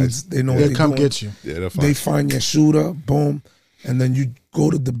they're dudes, nice. They know what They'll they're come doing. get you. Yeah, they're fine. They find your shooter, boom, and then you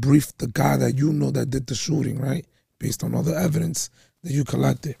go to debrief the guy that you know that did the shooting, right? Based on all the evidence that you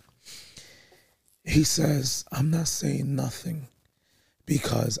collected. He says, I'm not saying nothing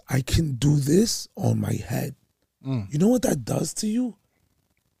because I can do this on my head. You know what that does to you?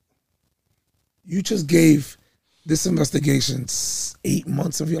 You just gave this investigation 8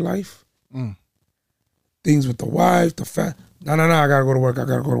 months of your life. Things with the wife, the no, I gotta go to work.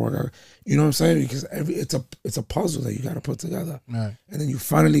 You know what I'm saying? Because it's a puzzle that you gotta put together. Right. And then you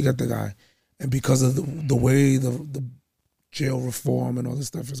finally get the guy, and because of the way the jail reform and all this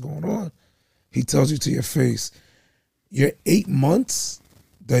stuff is going on, he tells you to your face, your 8 months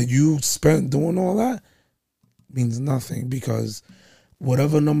that you spent doing all that means nothing, because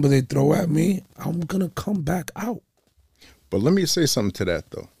whatever number they throw at me, I'm gonna come back out. But let me say something to that,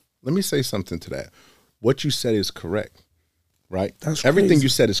 though. Let me say something to that. What you said is correct, right? That's Everything crazy. you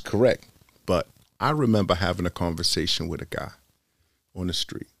said is correct. But I remember having a conversation with a guy on the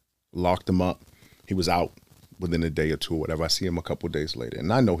street. Locked him up. He was out within a day or two or whatever. I see him a couple of days later.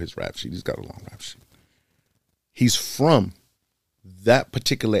 And I know his rap sheet. He's got a long rap sheet. He's from that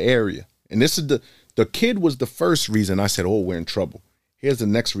particular area. And this is the kid was the first reason I said, oh, we're in trouble. Here's the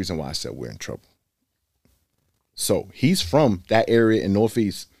next reason why I said we're in trouble. So he's from that area in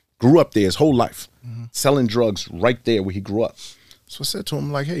Northeast, grew up there his whole life, selling drugs right there where he grew up. So I said to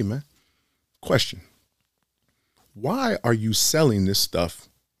him, like, hey, man, question. Why are you selling this stuff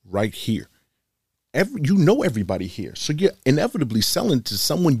right here? You know everybody here. So you're inevitably selling to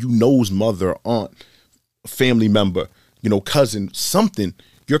someone you know's mother, aunt, family member, cousin, something.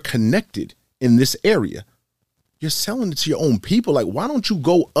 You're connected in this area. You're selling it to your own people. Like, why don't you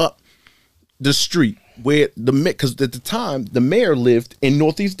go up the street where because at the time the mayor lived in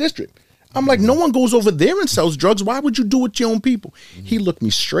Northeast District. I'm like, no one goes over there and sells drugs. Why would you do it to your own people? He looked me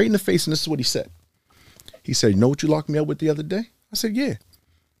straight in the face, and this is what he said. He said, you know what you locked me up with the other day? I said, yeah.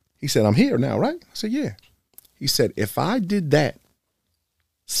 He said, I'm here now, right? I said, yeah. He said, if I did that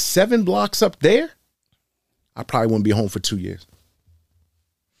 7 blocks up there, I probably wouldn't be home for 2 years.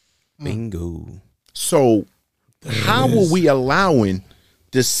 Bingo. So how are we allowing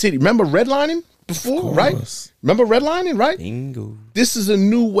the city? Remember redlining before, right? Remember redlining, right? Bingo. This is a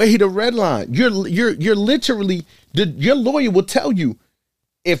new way to redline. You're literally, your lawyer will tell you,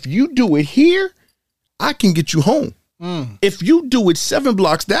 if you do it here, I can get you home. If you do it 7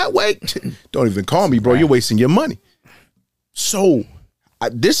 blocks that way, don't even call me, bro. You're wasting your money. So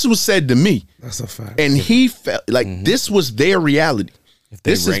this was said to me. That's a fact. And he felt like this was their reality. If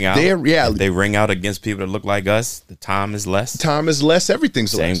they This is ring out, their reality. If they ring out against people that look like us, the time is less. Time is less.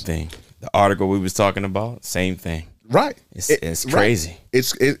 Everything's Same less. thing. The article we was talking about, same thing. Right. It's crazy.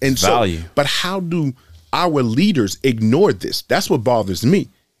 Right. And so, value. but how do our leaders ignore this? That's what bothers me.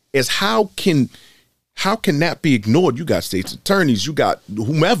 Is how can that be ignored? You got state's attorneys, you got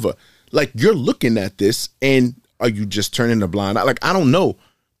whomever. Like, you're looking at this, and are you just turning a blind eye? Like, I don't know.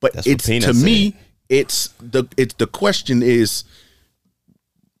 But That's what it's Peanut to said. me, it's the question is,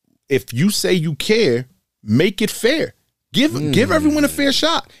 if you say you care, make it fair. Give everyone a fair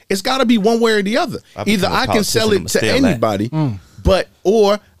shot. It's got to be one way or the other. I Either become a I can sell politician, it I'ma to steal that. anybody,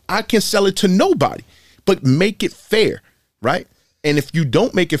 or I can sell it to nobody. But make it fair, right? And if you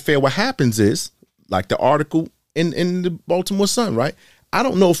don't make it fair, what happens is, like the article in the Baltimore Sun, right? I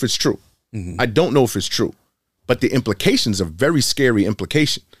don't know if it's true. I don't know if it's true. But the implications are very scary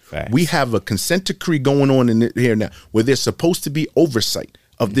implication. Facts. We have a consent decree going on in here now where there's supposed to be oversight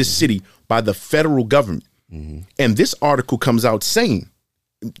of this city by the federal government. And this article comes out saying,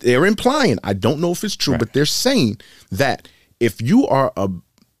 they're implying, I don't know if it's true, but they're saying that if you are a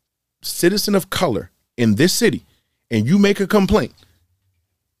citizen of color in this city and you make a complaint,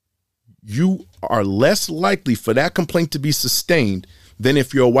 you are less likely for that complaint to be sustained than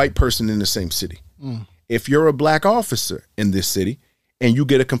if you're a white person in the same city. If you're a black officer in this city and you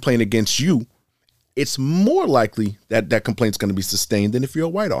get a complaint against you, it's more likely that that complaint's going to be sustained than if you're a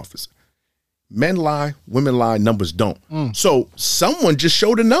white officer. Men lie, women lie, numbers don't. So someone just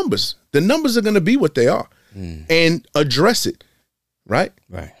show the numbers. The numbers are going to be what they are, and address it, right?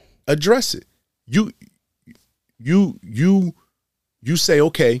 Right. Address it. You say,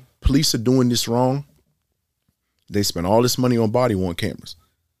 okay, police are doing this wrong. They spend all this money on body-worn cameras,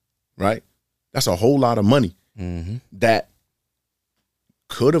 right? That's a whole lot of money that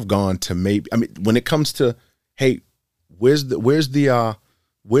could have gone to maybe. I mean, when it comes to, hey, where's the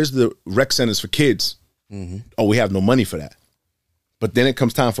rec centers for kids? Oh, we have no money for that. But then it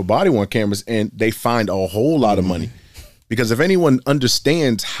comes time for body-worn cameras, and they find a whole lot of money. Because if anyone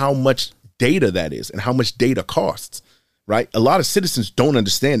understands how much data that is and how much data costs, right? A lot of citizens don't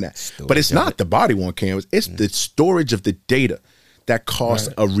understand that. But it's not the body-worn cameras. It's the storage of the data that costs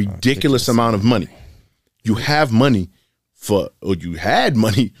a ridiculous amount of money. You have money you had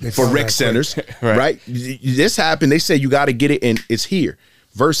money for rec centers, right? This happened. They say you got to get it, and it's here.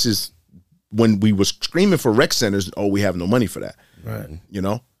 Versus when we was screaming for rec centers, oh, we have no money for that. Right. You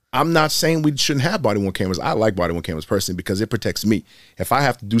know, I'm not saying we shouldn't have body-worn cameras. I like body-worn cameras personally because it protects me. If I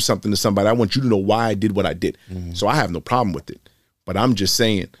have to do something to somebody, I want you to know why I did what I did. So I have no problem with it. But I'm just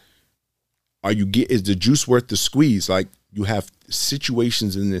saying, is the juice worth the squeeze? Like, you have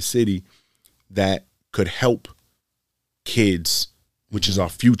situations in this city that could help kids, which is our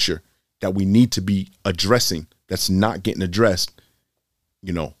future, that we need to be addressing, that's not getting addressed,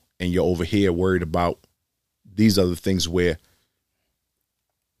 you know, and you're over here worried about these other things where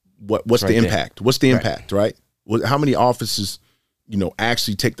what's the impact? What's the impact, right? How many officers, you know,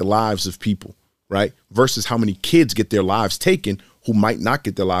 actually take the lives of people, right? Versus how many kids get their lives taken who might not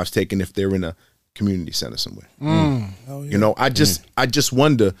get their lives taken if they're in a community center somewhere. You know, I just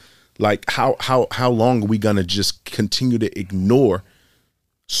wonder, like, how long are we gonna just continue to ignore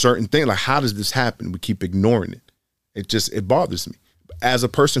certain things? Like, how does this happen? We keep ignoring it. It bothers me as a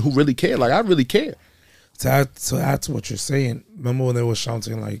person who really cares. Like, I really care. To add to what you're saying, remember when they were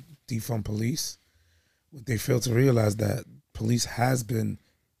shouting like defund police? They fail to realize that police has been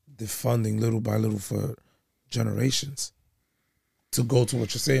defunding little by little for generations. To go to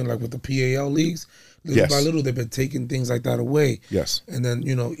what you're saying, like with the PAL leagues, little by little they've been taking things like that away. Yes. And then,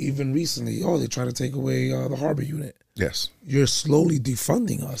 you know, even recently, they try to take away the harbor unit. Yes. You're slowly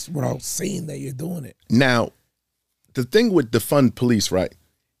defunding us without saying that you're doing it. Now, the thing with defund police, right?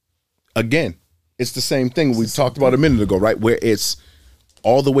 Again, it's the same thing we talked about a minute ago, right? Where it's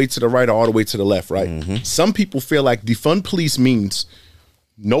all the way to the right or all the way to the left, right? Some people feel like defund police means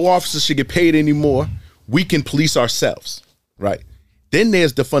no officers should get paid anymore. We can police ourselves, right? Then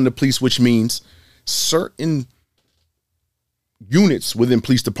there's defund the police, which means certain units within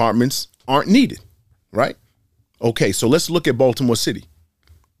police departments aren't needed, right? Okay, so let's look at Baltimore City.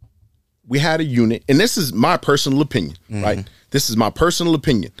 We had a unit, and this is my personal opinion, right? This is my personal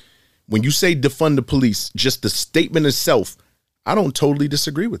opinion. When you say defund the police, just the statement itself, I don't totally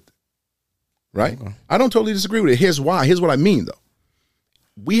disagree with it, right? I don't totally disagree with it. Here's why. Here's what I mean, though.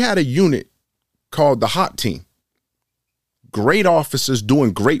 We had a unit called the Hot Team. Great officers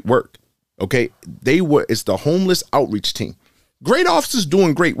doing great work, okay? It's the homeless outreach team. Great officers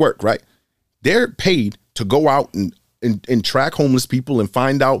doing great work, right? They're paid to go out and track homeless people and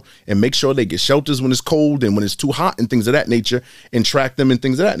find out and make sure they get shelters when it's cold and when it's too hot and things of that nature, and track them and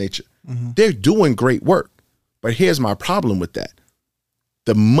things of that nature. They're doing great work. But here's my problem with that.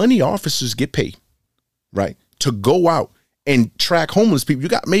 The money officers get paid, right, to go out and track homeless people. You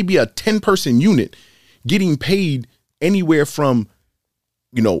got maybe a 10-person unit getting paid anywhere from,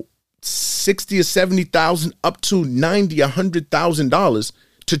 you know, $60,000 or $70,000 up to $90,000, $100,000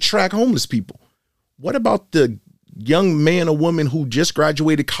 to track homeless people. What about the young man or woman who just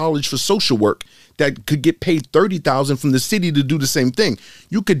graduated college for social work that could get paid $30,000 from the city to do the same thing?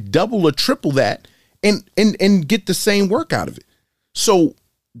 You could double or triple that and get the same work out of it. So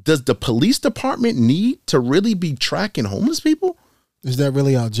does the police department need to really be tracking homeless people? Is that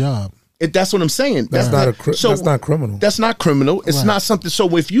really our job? That's what I'm saying. That's not criminal. That's not criminal. It's not something.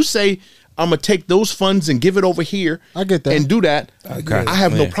 So if you say, I'm going to take those funds and give it over here, I get that, and do that, I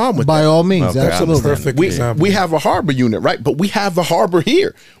have no problem with that. By all means, absolutely. Perfect example. We have a harbor unit, right? But we have a harbor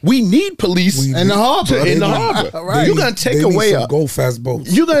here. We need police in the harbor. In the harbor. Right. You're going to take away a go fast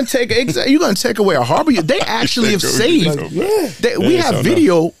boats. You're going to take away a harbor. They actually have saved. We have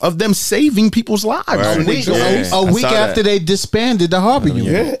video of them saving people's lives. A week after they disbanded the harbor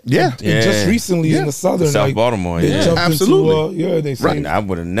unit. Yeah. And just recently in the South Baltimore. They jumped absolutely. Into, they right. I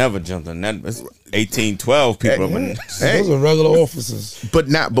would have never jumped on that. 1812 people. Those are regular officers.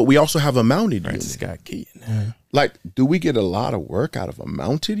 But we also have a mounted unit. Scott Keaton. Like, do we get a lot of work out of a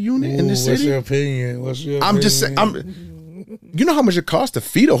mounted unit in the city? What's your opinion? I'm just saying. You know how much it costs to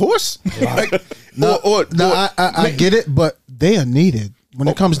feed a horse? I get it, but they are needed when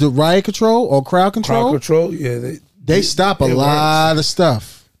it comes to riot control or crowd control. They stop a lot of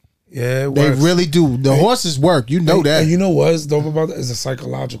stuff. Yeah, they really do. The horses work. You know that. And you know what's dope about that? It's a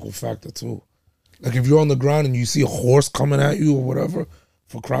psychological factor too. Like if you're on the ground and you see a horse coming at you or whatever,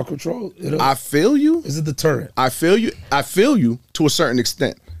 for crowd control. I feel you. It's a deterrent. I feel you. I feel you to a certain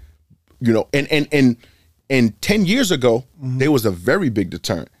extent. You know, and 10 years ago, there was a very big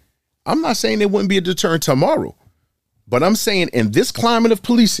deterrent. I'm not saying there wouldn't be a deterrent tomorrow, but I'm saying in this climate of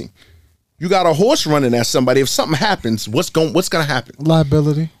policing, you got a horse running at somebody. If something happens, what's going to happen?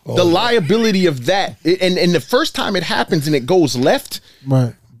 Liability. The liability of that, and the first time it happens and it goes left,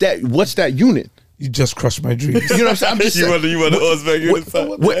 Right. What's that unit? You just crushed my dreams. You know what I'm saying? I'm just You saying. want the horseback unit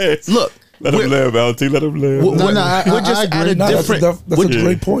side? Look, Let him live, LT. Let him live. we're just at a No, different. that's a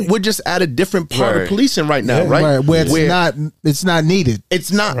great point. We're just at a different part of Right. policing right now, Yeah. right? Where it's not needed.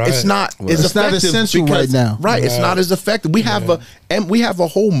 It's not. Right. It's not as It's not effective essential right now. Right. It's not as effective. We have a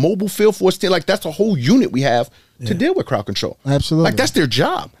whole mobile field force team. Like that's a whole unit we have to deal with crowd control. Absolutely. Like that's their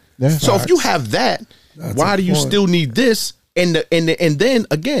job. Yeah. So if you have that, why a do you point. still need this? And then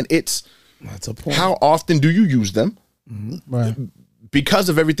again, it's That's a point. how often do you use them? Right. Because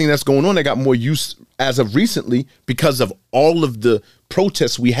of everything that's going on, they got more use as of recently because of all of the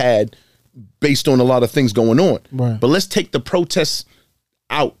protests we had based on a lot of things going on. Right. But let's take the protests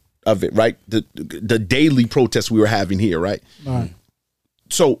out of it, right? The daily protests we were having here, right? Right.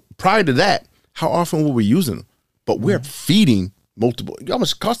 So prior to that, how often were we using them? But we're feeding multiple. How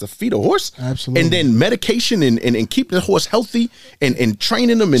much it costs to feed a horse? Absolutely. And then medication and keeping the horse healthy and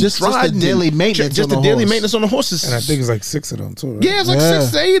training them and Just the riding and- daily maintenance Just on the the daily horse. maintenance on the horses. and I think it's like 6 of them too. Right? Yeah, it's like Yeah.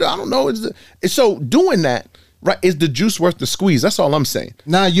 6 to 8. I don't know. So doing that, right, is the juice worth the squeeze? That's all I'm saying.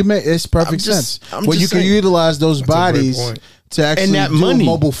 Nah, it's perfect sense. I'm Well, just you can saying. utilize those a great bodies point. to actually that do money. a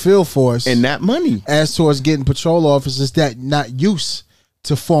mobile field force. And that money. as towards getting patrol officers that not used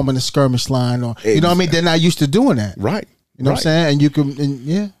to forming a skirmish line, or you know what I mean, they're not used to doing that. Right. You know what I'm saying? And you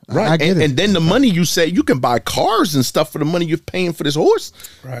can, Right. I get it. And then the money you say, you can buy cars and stuff for the money you're paying for this horse.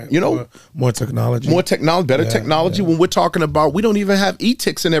 Right. You know, more technology. more technology, better technology. When we're talking about, we don't even have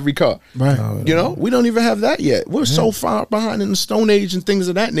e-ticks in every car. Right. You know, we don't even have that yet. We're so far behind in the Stone Age and things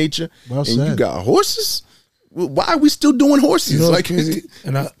of that nature. Well and said. you got horses? Why are we still doing horses? You know what's Like, crazy?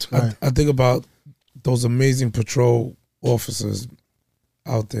 And I think about those amazing patrol officers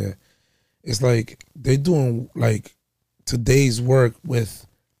out there. It's like they're doing like today's work with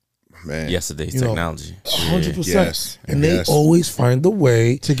man. Yesterday's You know, technology. 100%. Yes. And they Yes. always find a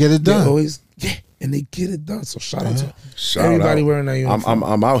way To get it They done. always, and they get it done. So shout out to Shout everybody out. wearing that uniform.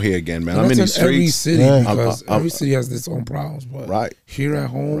 I'm out here again, man. And I'm in that's these every streets. city Yeah. because I'm- every city has its own problems. But Right. here at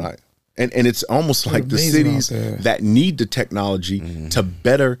home, Right. And it's almost like the amazing out cities there. that need the technology to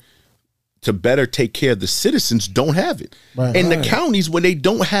better take care of the citizens don't have it. Right. And the Right. counties, when they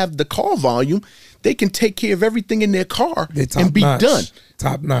don't have the call volume, they can take care of everything in their car they top and be notch. done.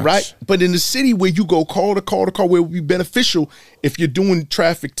 Top notch. Right. But in the city where you go call to call, where it would be beneficial if you're doing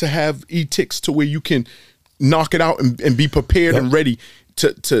traffic to have e-ticks to where you can knock it out and be prepared and ready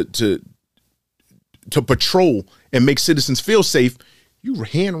to patrol and make citizens feel safe. You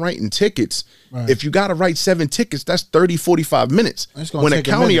handwriting tickets. Right. If you got to write 7 tickets, that's 30, 45 minutes. It's gonna When a take a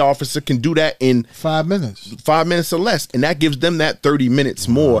county minute. officer can do that in 5 minutes. 5 minutes or less, and that gives them that 30 minutes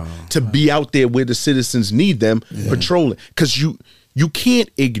more to be out there where the citizens need them patrolling. Because you can't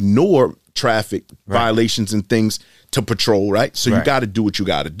ignore traffic violations and things to patrol, right? So you Right. got to do what you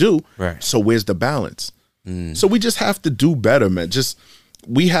got to do. Right. So where's the balance? So we just have to do better, man.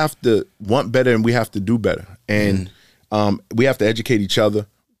 We have to want better and we have to do better, and we have to educate each other.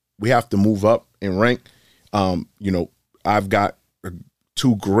 We have to move up in rank. I've got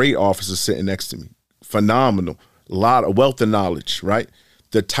 2 great officers sitting next to me. Phenomenal. A lot of wealth of knowledge, right?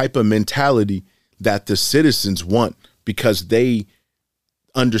 The type of mentality that the citizens want because they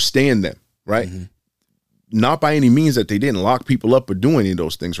understand them, right? Not by any means that they didn't lock people up or do any of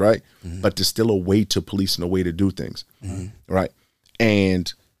those things, right? But there's still a way to police and a way to do things, right?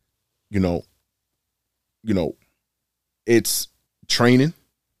 And, it's training,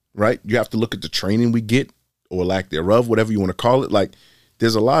 right? You have to look at the training we get or lack thereof, whatever you want to call it. Like,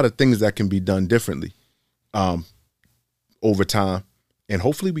 there's a lot of things that can be done differently over time. And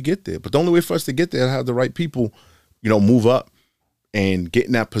hopefully we get there. But the only way for us to get there is have the right people, move up and get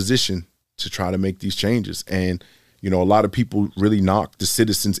in that position to try to make these changes. And, a lot of people really knock the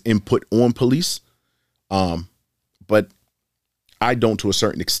citizens' input on police. But I don't to a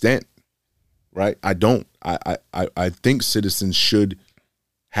certain extent, right? I don't. I think citizens should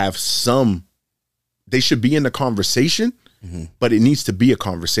have they should be in the conversation, but it needs to be a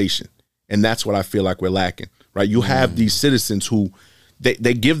conversation. And that's what I feel like we're lacking, right? You have these citizens who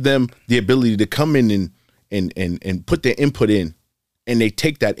they give them the ability to come in and put their input in, and they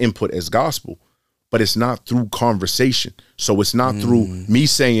take that input as gospel, but it's not through conversation. So it's not through me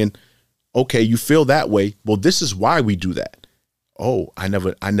saying, okay, you feel that way. Well, this is why we do that. oh, I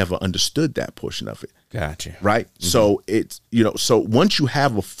never understood that portion of it. Gotcha. Right. So it's, so once you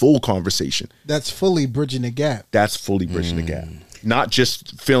have a full conversation, That's fully bridging the gap. that's fully bridging the gap. Not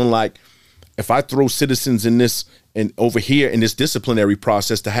just feeling like if I throw citizens in this and over here in this disciplinary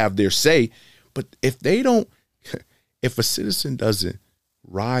process to have their say, but if a citizen doesn't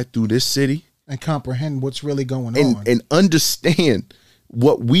ride through this city And comprehend what's really going on. and understand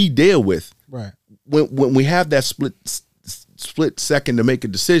what we deal with, Right. when we have that split second to make a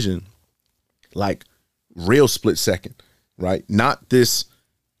decision, like real split second, right? Not this,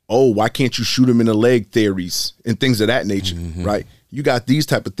 oh, why can't you shoot him in the leg theories and things of that nature, right? You got these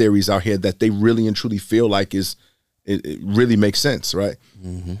type of theories out here that they really and truly feel like it really makes sense, right?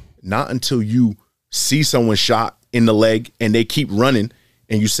 Not until you see someone shot in the leg and they keep running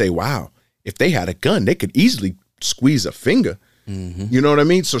and you say, wow, if they had a gun, they could easily squeeze a finger. You know what I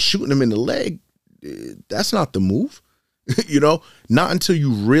mean? So shooting them in the leg, that's not the move. Not until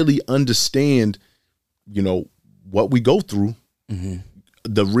you really understand, what we go through,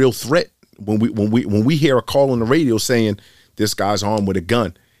 the real threat. When we hear a call on the radio saying this guy's armed with a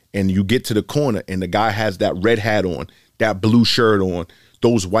gun, and you get to the corner and the guy has that red hat on, that blue shirt on,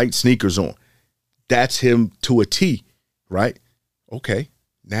 those white sneakers on, that's him to a T, right? Okay,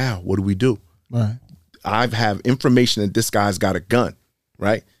 now what do we do? Right. I have information that this guy's got a gun,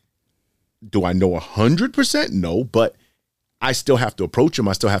 right? Do I know 100%? No, but I still have to approach him.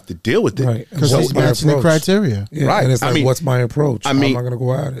 I still have to deal with it. Right. Because What's he's my matching the approach? criteria. Yeah, Right. and it's I like, mean- what's my approach? I mean- How am I going to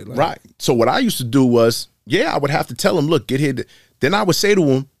go at it? Like, Right. So what I used to do was, I would have to tell him, look, get here. Then I would say to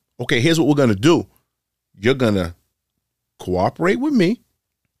him, okay, here's what we're going to do. You're going to cooperate with me.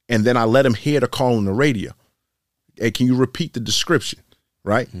 And then I let him hear the call on the radio. Hey, can you repeat the description?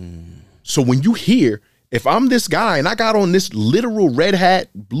 Right. So when you hear, if I'm this guy and I got on this literal red hat,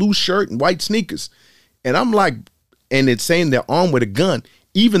 blue shirt and white sneakers, and I'm like, and it's saying they're armed with a gun,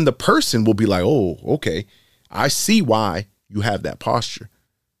 even the person will be like, oh, okay, I see why you have that posture.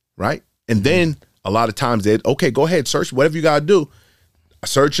 Right. And then a lot of times okay, go ahead, search whatever you got to do. I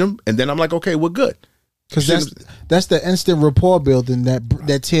search them. And then I'm like, okay, we're good. Because that's the instant rapport building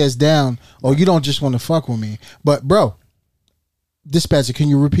that tears down. Oh, you don't just want to fuck with me. But, bro, dispatcher, can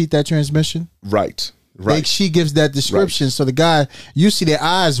you repeat that transmission? Right. Like she gives that description. So the guy, you see their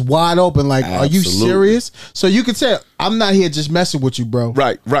eyes wide open like, are you Absolutely. serious? So you can tell, I'm not here just messing with you, bro.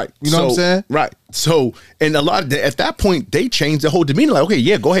 Right. You know what I'm saying? Right. So, and a lot of at that point, they change their whole demeanor. Like, okay,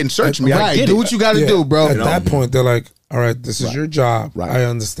 yeah, go ahead and search me. I Right. get Do it. what you got to Yeah, do, bro. At that point, they're like, all right, this is your job. Right. I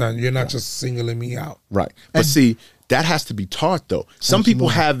understand. You're not just singling me out. Right. But see, that has to be taught though. Some people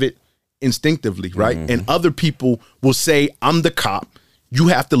have it instinctively, right? And other people will say, I'm the cop. You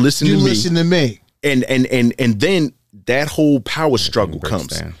have to listen You to me. listen to me. And then that whole power struggle breaks comes,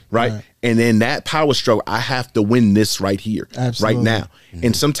 down. right? And then that power struggle, I have to win this right here, Absolutely. right now.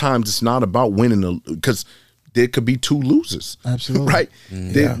 And sometimes it's not about winning because there could be two losers. Absolutely. Right?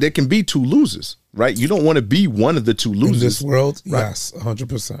 There can be two losers, right? You don't want to be one of the two In losers. this world, Right. yes,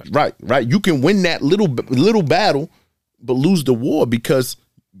 100%. Right. You can win that little battle, but lose the war because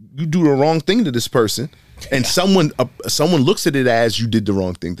you do the wrong thing to this person, and someone looks at it as you did the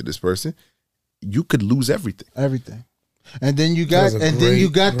wrong thing to this person. You could lose everything. Everything. And then you got, That was a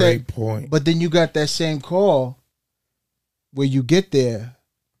great that point. But then you got that same call where you get there,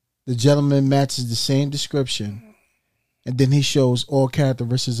 the gentleman matches the same description, and then he shows all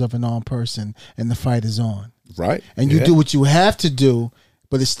characteristics of an armed person, and the fight is on. Right. And you do what you have to do,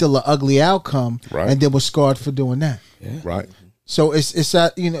 but it's still an ugly outcome, Right. and then we're scarred for doing that. Right. So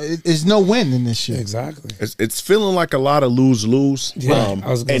there's no win in this shit Exactly. It's feeling like a lot of lose. Yeah, I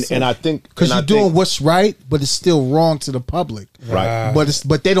was gonna say. and I think because and you're I doing think- what's right, but it's still wrong to the public. right.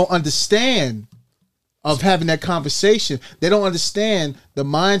 But they don't understand of having that conversation. They don't understand the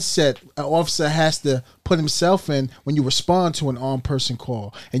mindset an officer has to put himself in when you respond to an armed person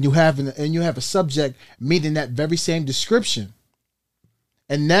call, and you have a subject meeting that very same description,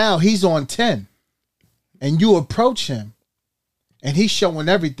 and now he's on 10, and you approach him, and he's showing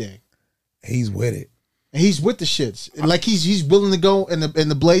everything, He's with it. and he's with the shits, like he's willing to go in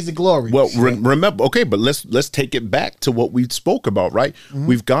the blaze of glory. Well, remember, okay, but let's take it back to what we spoke about, right? Mm-hmm.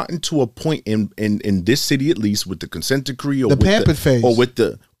 We've gotten to a point in this city, at least, with the consent decree, or The with pampered phase. or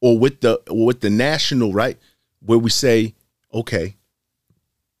with the national, right, where we say, okay,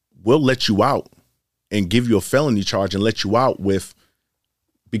 we'll let you out and give you a felony charge and let you out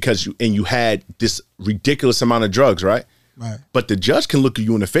because you had this ridiculous amount of drugs, right? Right. But the judge can look at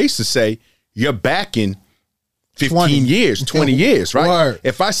you in the face and say, you're back in 15 20. years, 20 years, right? Word.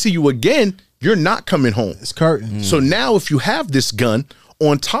 If I see you again, you're not coming home. It's curtain. So now if you have this gun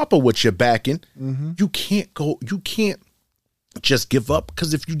on top of what you're backing, Mm-hmm. you can't just give up.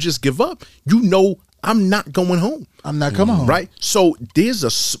 Because if you just give up, you know I'm not going home. I'm not coming home. Right? So there's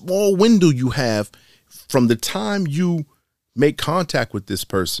a small window you have from the time you make contact with this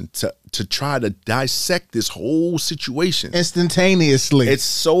person to try to dissect this whole situation Instantaneously.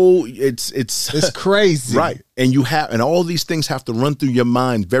 It's crazy. Right. And all these things have to run through your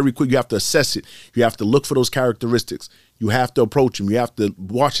mind very quick. You have to assess it. You have to look for those characteristics. You have to approach him. You have to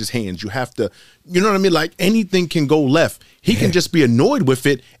watch his hands. You have to, you know what I mean? Like anything can go left. He can just be annoyed with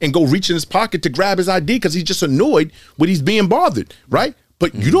it and go reach in his pocket to grab his ID because he's just annoyed when he's being bothered. Right.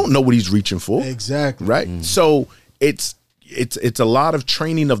 But you don't know what he's reaching for. Exactly. Right. So it's a lot of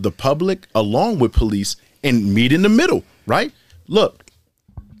training of the public along with police and meet in the middle, right? Look,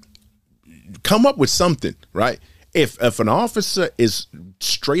 come up with something, right? If an officer is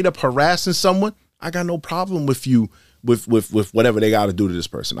straight up harassing someone, I got no problem with you with whatever they got to do to this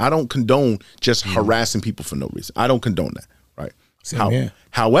person. I don't condone just harassing people for no reason. I don't condone that, right?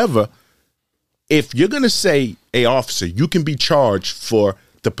 However, if you're going to say, hey, officer, you can be charged for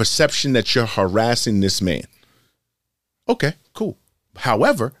the perception that you're harassing this man. Okay, cool.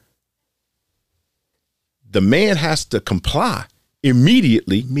 However, the man has to comply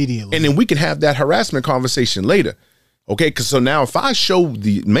immediately. And then we can have that harassment conversation later. Okay, because so now if I show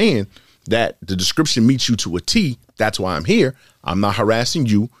the man that the description meets you to a T, that's why I'm here. I'm not harassing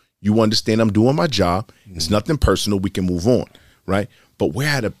you. You understand I'm doing my job. It's nothing personal. We can move on, right? But we're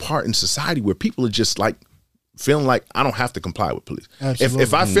at a part in society where people are just like feeling like I don't have to comply with police.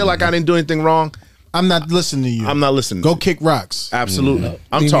 If I feel like I didn't do anything wrong, I'm not listening to you. I'm not listening. Go kick rocks. Absolutely.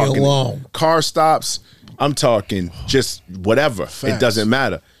 I'm talking car stops. I'm talking just whatever. Facts. It doesn't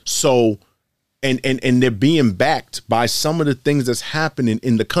matter. So, and they're being backed by some of the things that's happening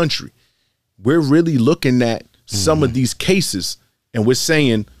in the country. We're really looking at some of these cases and we're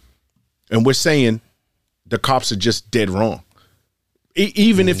saying the cops are just dead wrong.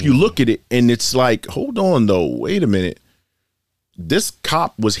 Even if you look at it and it's like, hold on though, wait a minute. This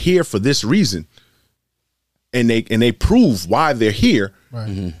cop was here for this reason. And they prove why they're here,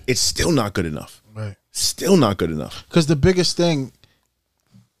 Right. It's still not good enough. Right. Still not good enough. Because the biggest thing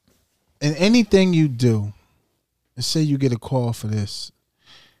in anything you do, let's say you get a call for this,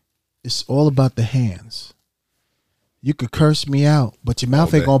 it's all about the hands. You could curse me out, but your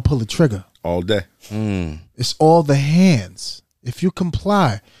mouth ain't gonna pull the trigger. All day. It's all the hands. If you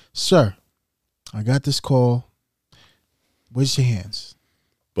comply, sir, I got this call. Where's your hands?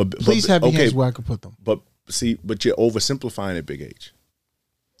 But Please have your hands where I can put them. But you're oversimplifying it, Big H.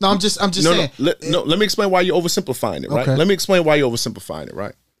 No, I'm just saying. Let me explain why you're oversimplifying it, right? Okay. Let me explain why you're oversimplifying it,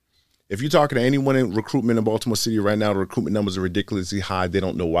 right? If you're talking to anyone in recruitment in Baltimore City right now, the recruitment numbers are ridiculously high. They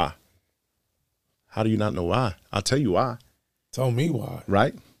don't know why. How do you not know why? I'll tell you why. Tell me why.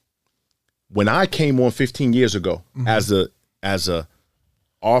 Right? When I came on 15 years ago as a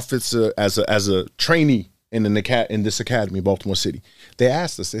officer, as a trainee in this academy, Baltimore City, they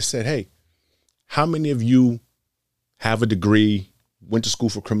asked us, they said, hey, how many of you have a degree, went to school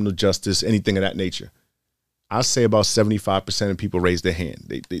for criminal justice, anything of that nature? I'll say about 75% of people raised their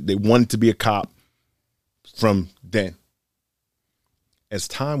hand. They wanted to be a cop from then. As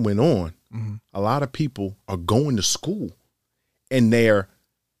time went on, a lot of people are going to school and they're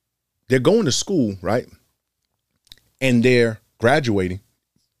going to school, right? And they're graduating.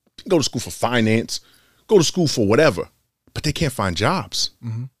 Go to school for finance, go to school for whatever, but they can't find jobs.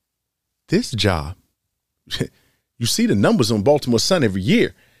 This job, you see the numbers on Baltimore Sun every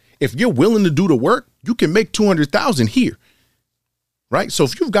year. If you're willing to do the work, you can make $200,000 here, right? So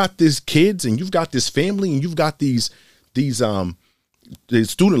if you've got these kids and you've got this family and you've got these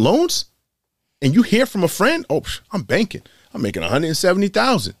student loans, and you hear from a friend, oh, I'm banking, I'm making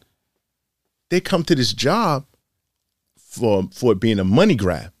 $170,000. They come to this job for it being a money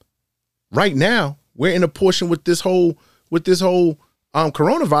grab. Right now, we're in a portion with this whole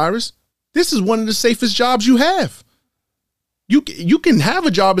coronavirus. This is one of the safest jobs you have. You can have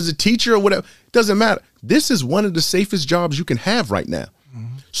a job as a teacher or whatever. Doesn't matter. This is one of the safest jobs you can have right now.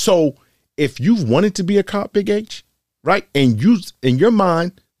 So if you've wanted to be a cop, Big H, right, and you in your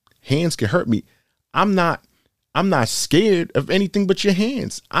mind, hands can hurt me. I'm not scared of anything but your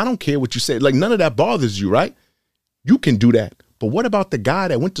hands. I don't care what you say. Like none of that bothers you, right? You can do that. But what about the guy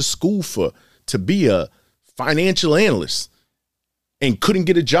that went to school to be a financial analyst and couldn't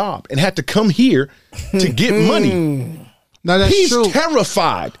get a job and had to come here to get money? No, that's he's true.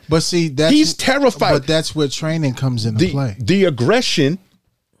 terrified. But see, he's terrified. But that's where training comes into play. The aggression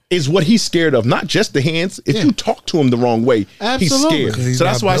is what he's scared of, not just the hands. If you talk to him the wrong way, Absolutely. he's scared. He's so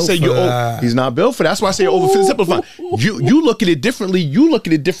that's not why I built say for he's not built for that. That's why I say oversimplifying. You look at it differently. You look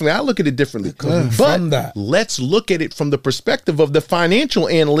at it differently. I look at it differently. From But that. let's look at it from the perspective of the financial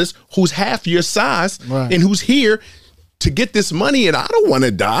analyst who's half your size Right. and who's here to get this money, and I don't want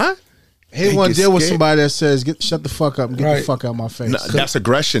to die. He They want to get deal with scared. somebody that says, "Shut the fuck up and get the Right. fuck out of my face." No, that's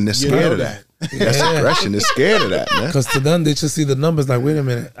aggression. They're You scared know of that. That's aggression. They're scared of that, man. Because to them, they just see the numbers like, wait a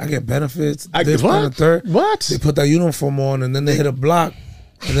minute, I get benefits. This, what? that, and the third. What? They put that uniform on and then they hit a block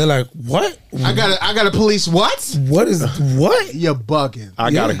and they're like, what? I got a police what? What is what? You're bugging. I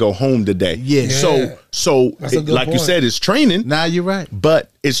gotta go home today. Yeah. So That's a good like you point. said, it's training. Now you're right.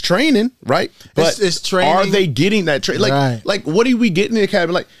 But it's training, right? But It's training. Are they getting that training? Like, Right. like what are we getting in the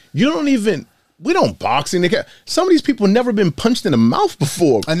academy? Like, we don't box in the academy. Some of these people never been punched in the mouth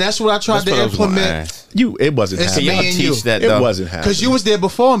before. And that's what I tried That's what I to was gonna implement. ask. It wasn't It's Can happening. me y'all and you. teach that It though? wasn't happening. Because you was there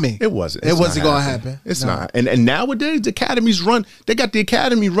before me. It wasn't. It It's wasn't not gonna happening. happen. It's No. not. And nowadays the academies run. They got the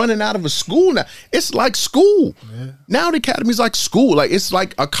academy running out of a school now. It's like school. Now the academy's like school. Like it's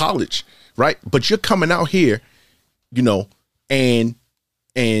like a college, right? But you're coming out here, and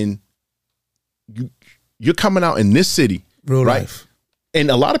you're coming out in this city, Real right? life. And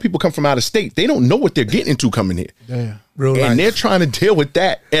a lot of people come from out of state. They don't know what they're getting into coming here. Damn. Real And life. they're trying to deal with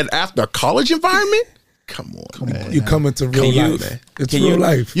that. And after a college environment, come on, man. You come into real Can you- life. It's can real you-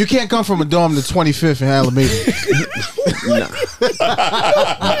 life. You can't come from a dorm to 25th in Alameda.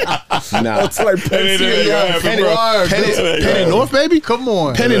 Nah. It's like Penn and North, baby. Come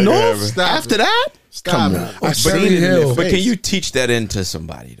on. Penn and North. Stop After it. that, Stop come it. on. Or I've seen Cherry it in their Hill. But face. can you teach that into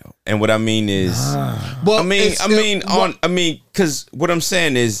somebody though? And what I mean is, Well, because what I'm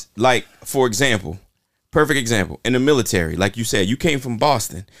saying is, like, for example, perfect example in the military, like you said, you came from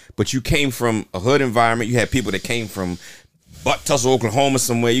Boston, but you came from a hood environment. You had people that came from Butt Tussle, Oklahoma,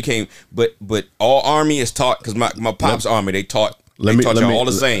 somewhere. You came, but all Army is taught because my pop's Army. They taught y'all all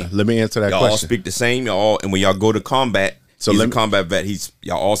the same. Let me answer that Y'all all question. speak the same. Y'all all, and when y'all go to combat, So he's let a me- combat vet.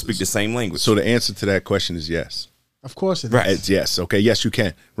 Y'all all speak the same language. So the answer to that question is yes. Of course it is. Right. It's yes. Okay. Yes, you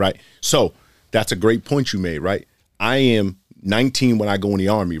can. Right. So that's a great point you made. Right. I am 19 when I go in the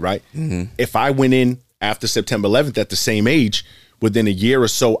Army. Right. If I went in after September 11th at the same age, within a year or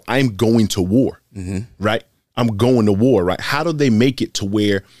so, I'm going to war. Right. I'm going to war. Right. How do they make it to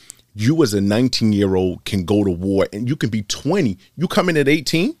where you as a 19-year-old can go to war and you can be 20? You come in at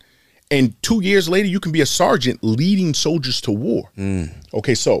 18 and 2 years later, you can be a sergeant leading soldiers to war.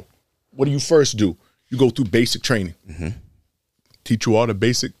 Okay. So what do you first do? You go through basic training. Teach you all the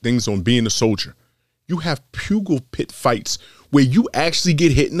basic things on being a soldier. You have pugil pit fights where you actually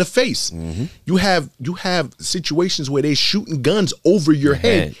get hit in the face. You have situations where they're shooting guns over your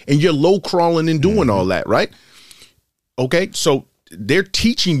head and you're low crawling and doing all that, right? Okay, so they're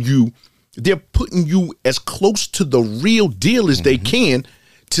teaching you, they're putting you as close to the real deal as they can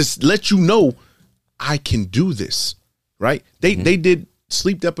to let you know I can do this, right? They did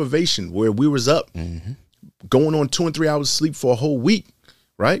sleep deprivation where we was up going on 2 and 3 hours sleep for a whole week,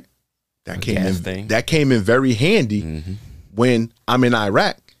 right? That came in very handy when I'm in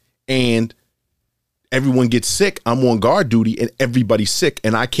Iraq and everyone gets sick. I'm on guard duty and everybody's sick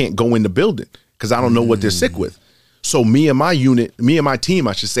and I can't go in the building because I don't know what they're sick with. So me and my team,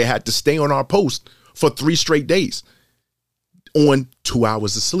 I should say, had to stay on our post for 3 straight days on 2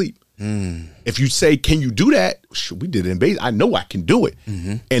 hours of sleep. If you say, can you do that? We did it in base. I know I can do it.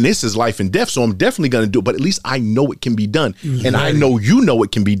 And this is life and death. So I'm definitely going to do it. But at least I know it can be done. And I know you know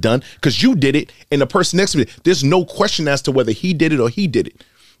it can be done because you did it. And the person next to me, there's no question as to whether he did it or he did it.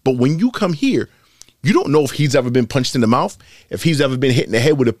 But when you come here, you don't know if he's ever been punched in the mouth, if he's ever been hit in the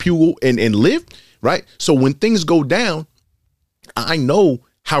head with a pugil and lived, right? So when things go down, I know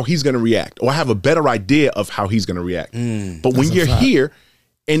how he's going to react, or I have a better idea of how he's going to react. But when you're here,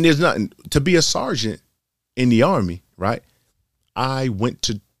 and there's nothing to be a sergeant in the Army, right? I went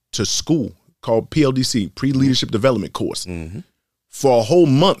to school called PLDC, Pre-Leadership Development Course, for a whole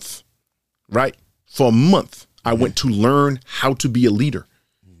month, right? For a month, I went to learn how to be a leader,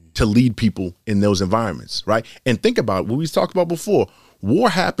 to lead people in those environments, right? And think about what we talked about before. War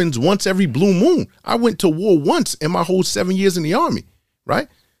happens once every blue moon. I went to war once in my whole 7 years in the Army, right?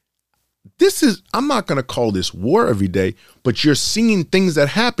 I'm not going to call this war every day, but you're seeing things that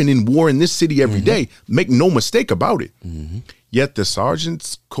happen in war in this city every day. Make no mistake about it. Yet the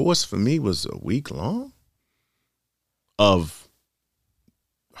sergeant's course for me was a week long of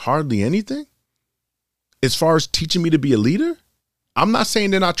hardly anything. As far as teaching me to be a leader, I'm not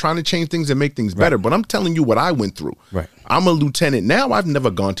saying they're not trying to change things and make things better, but I'm telling you what I went through. Right. I'm a lieutenant now. I've never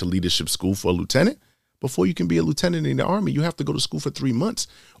gone to leadership school for a lieutenant, before you can be a lieutenant in the Army, you have to go to school for 3 months.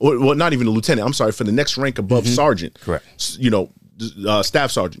 Or, well, not even a lieutenant. I'm sorry, for the next rank above sergeant. Correct. You know,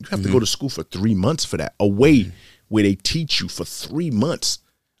 staff sergeant. You have to go to school for 3 months for that. Away where they teach you for 3 months.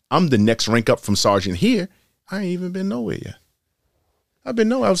 I'm the next rank up from sergeant here. I ain't even been nowhere yet. I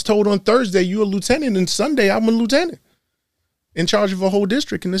was told on Thursday, you're a lieutenant, and Sunday, I'm a lieutenant in charge of a whole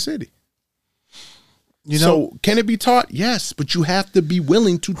district in the city. You know, so can it be taught? Yes, but you have to be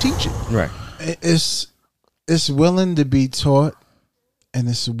willing to teach it. Right. It's willing to be taught, and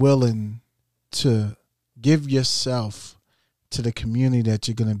it's willing to give yourself to the community that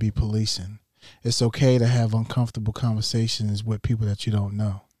you're going to be policing. It's okay to have uncomfortable conversations with people that you don't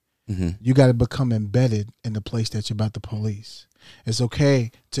know. You got to become embedded in the place that you're about to police. It's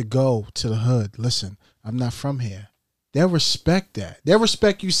okay to go to the hood. Listen, I'm not from here. They'll respect that. They'll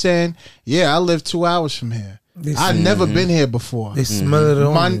respect you saying, yeah, I live 2 hours from here. I've never been here before. They smell it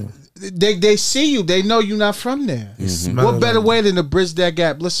on you. They see you. They know you're not from there. What better way than to bridge that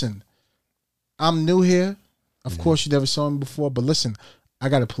gap? Listen, I'm new here. Of course, you never saw me before. But listen, I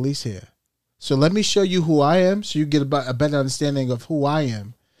got a police here. So let me show you who I am so you get a better understanding of who I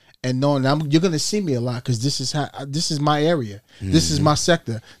am. And knowing you're going to see me a lot because this is my area. This is my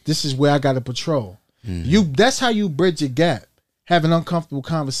sector. This is where I got to patrol. That's how you bridge a gap. Having uncomfortable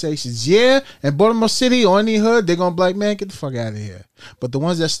conversations. Yeah, in Baltimore City or any hood, they're going to be like, man, get the fuck out of here. But the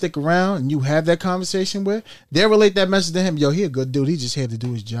ones that stick around and you have that conversation with, they'll relate that message to him. Yo, he a good dude. He just here to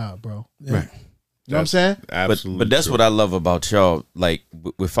do his job, bro. Yeah. Right. You know what I'm saying? Absolutely. But that's true. what I love about y'all. Like,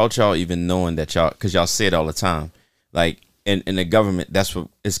 without y'all even knowing that y'all, because y'all say it all the time. Like, in the government, that's what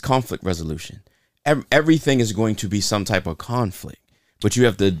it's conflict resolution. Everything is going to be some type of conflict, but you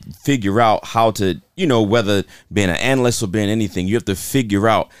have to figure out how to, you know, whether being an analyst or being anything, you have to figure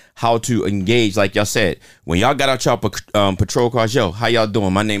out how to engage. Like y'all said, when y'all got out y'all patrol cars, yo, how y'all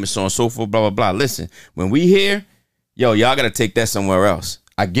doing? My name is so and so forth, blah, blah, blah. Listen, when we here, yo, y'all got to take that somewhere else.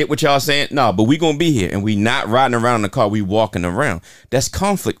 I get what y'all saying. No, but we going to be here and we not riding around in the car. We walking around. That's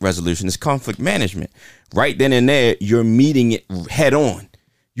conflict resolution. It's conflict management. Right then and there, you're meeting it head on.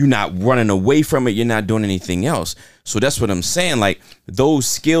 You're not running away from it. You're not doing anything else. So that's what I'm saying. Like, those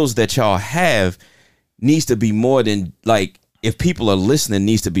skills that y'all have needs to be more than, like, if people are listening,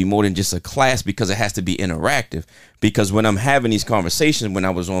 needs to be more than just a class, because it has to be interactive. Because when I'm having these conversations, when I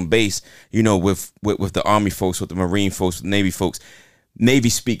was on base, you know, with the Army folks, with the Marine folks, with the Navy folks, Navy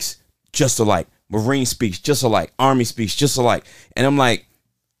speaks just alike. Marine speaks just alike. Army speaks just alike. And I'm like,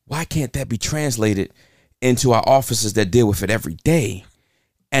 why can't that be translated into our officers that deal with it every day?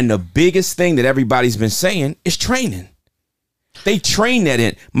 And the biggest thing that everybody's been saying is training. They train that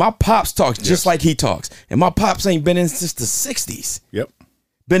in. My pops talks just like he talks. And my pops ain't been in since the 60s. Yep.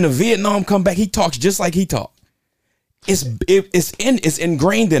 Been to Vietnam, come back, he talks just like he talks. It's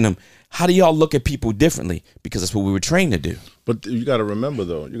ingrained in him. How do y'all look at people differently? Because that's what we were trained to do. But you got to remember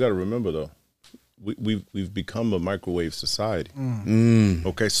though. We've become a microwave society.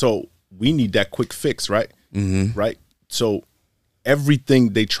 Okay, so we need that quick fix, right? Right. So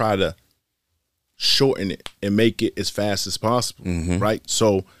everything they try to shorten it and make it as fast as possible, right?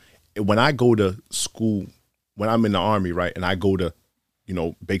 So when I go to school, when I'm in the Army, right, and I go to, you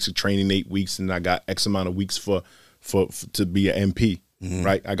know, basic training 8 weeks, and I got X amount of weeks for to be an MP,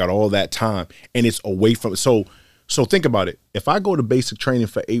 right? I got all that time, and it's away from. So think about it. If I go to basic training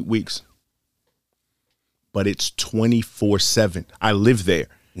for 8 weeks, but it's 24/7, I live there.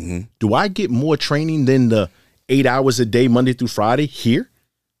 Do I get more training than the 8 hours a day, Monday through Friday here?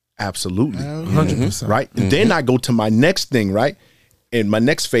 Absolutely. 100%. Right. And then I go to my next thing, right? And my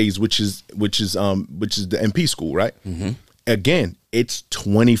next phase, which is the MP school, right? Again, it's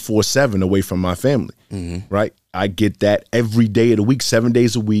 24/7 away from my family, right? I get that every day of the week, 7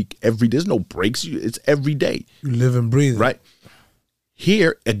 days a week. There's no breaks. It's every day. You live and breathe, right?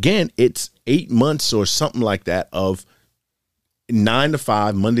 Here again, it's 8 months or something like that of 9 to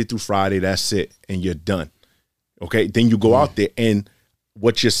 5, Monday through Friday. That's it, and you're done. Okay, then you go out there, and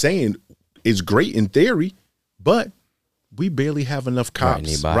what you're saying is great in theory, but we barely have enough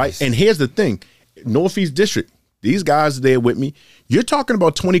cops, right? And here's the thing: Northeast District, these guys are there with me. You're talking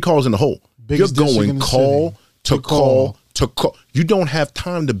about 20 calls in the hole. You're going call to call to call. You don't have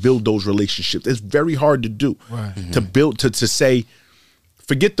time to build those relationships. It's very hard to do. To build to say,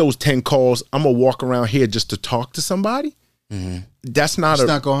 forget those 10 calls. I'm gonna walk around here just to talk to somebody. That's not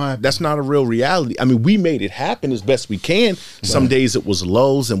gonna happen. That's not a real reality. I mean, we made it happen as best we can. Some days it was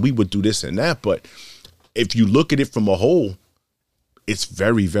lulls and we would do this and that, but if you look at it from a whole, it's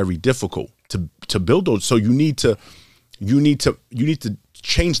very, very difficult to build those. So you need to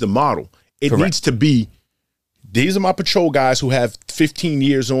change the model. It needs to be These are my patrol guys who have 15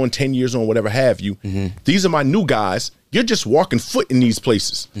 years on, 10 years on, whatever have you. These are my new guys. You're just walking foot in these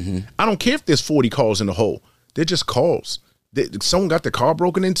places. I don't care if there's 40 calls in the hole. They're just calls. Someone got their car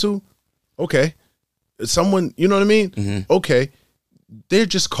broken into. Okay. Someone, you know what I mean? Okay. They're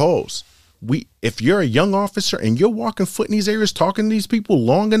just calls. If you're a young officer and you're walking foot in these areas, talking to these people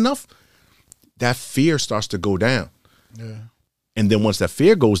long enough, that fear starts to go down. Yeah. And then once that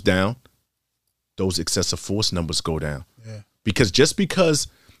fear goes down, those excessive force numbers go down. Yeah. Because just because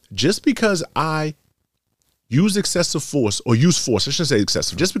I use excessive force or use force, I shouldn't say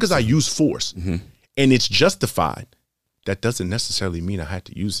excessive, just because I use force and it's justified, that doesn't necessarily mean I had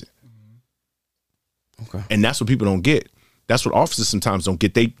to use it. Okay. And that's what people don't get. That's what officers sometimes don't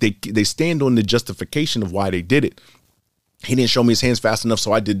get. They stand on the justification of why they did it. He didn't show me his hands fast enough,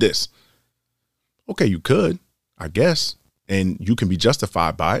 so I did this. Okay, you could, I guess, and you can be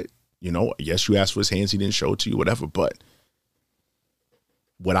justified by it. You know, yes, you asked for his hands, he didn't show it to you, whatever, but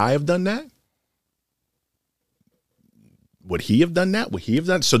would I have done that? Would he have done that? Would he have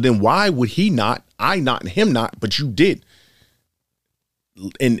done? So then why would he not, I not, and him not, but you did?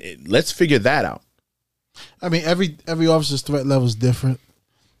 And let's figure that out. I mean, every officer's threat level is different,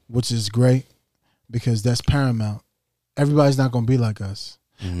 which is great because that's paramount. Everybody's not going to be like us.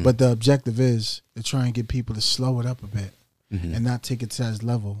 But the objective is to try and get people to slow it up a bit and not take it to that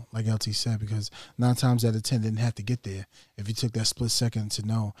level, like LT said, because 9 times out of 10 didn't have to get there if you took that split second to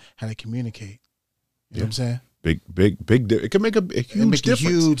know how to communicate. You know what I'm saying? Big. It can make a huge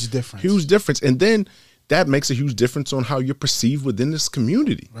difference. Huge difference. Huge difference. And then that makes a huge difference on how you're perceived within this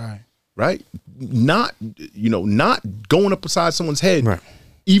community. Right? Not going up beside someone's head, Right.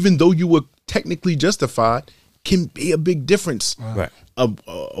 even though you were technically justified, can be a big difference Right.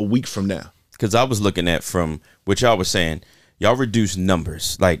 a week from now. Because I was looking at from what y'all was saying, y'all reduce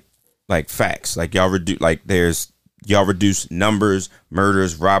numbers, like facts, like y'all reduce numbers,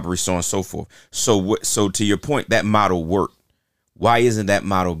 murders, robberies, so on and so forth. So to your point, that model worked. Why isn't that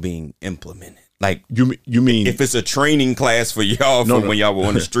model being implemented? Like You mean if it's a training class for y'all from when y'all were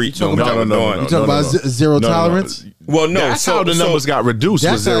on the street doing what y'all were doing. You talking about zero tolerance? Well, no, That's how the numbers got reduced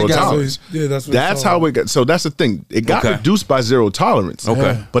with That's how zero it got- tolerance. Yeah, that's what That's how it got. So that's the thing. It got Okay. reduced by zero tolerance.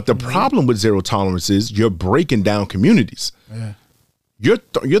 Okay. But the problem with zero tolerance is you're breaking down communities. Yeah.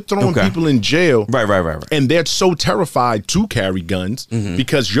 You're throwing Okay. people in jail. Right. And they're so terrified to carry guns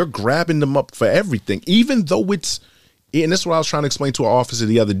because you're grabbing them up for everything, even though it's, and that's what I was trying to explain to an officer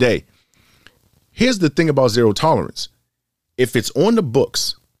the other day. Here's the thing about zero tolerance. If it's on the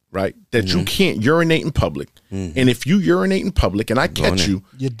books, right, that you can't urinate in public, and if you urinate in public and I catch you,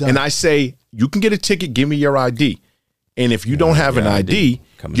 You're done. and I say, you can get a ticket, give me your ID. And if you don't have an your ID, ID,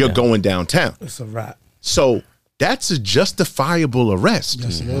 coming you're down. going downtown. It's a wrap. So that's a justifiable arrest,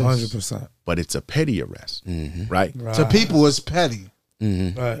 Yes, it is. 100%. but it's a petty arrest, right? To people, it's petty.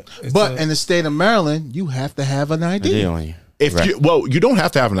 Right. It's But a- in the state of Maryland, you have to have an ID. Idea on you. If Right. you don't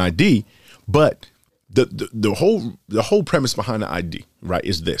have to have an ID, but the whole premise behind the ID, right,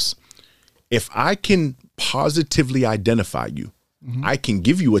 is this: if I can positively identify you, I can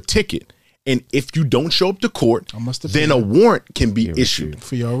give you a ticket, and if you don't show up to court, must have then been- a warrant can be issued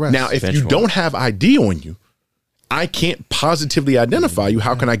for your arrest. Now, if Bench you warrant. don't have ID on you, I can't positively identify you.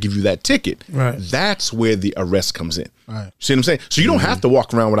 How can I give you that ticket? Right. That's where the arrest comes in. Right. See what I'm saying? So you don't have to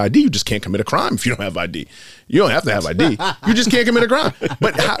walk around with ID. You just can't commit a crime if you don't have ID. You don't have to have ID. You just can't commit a crime.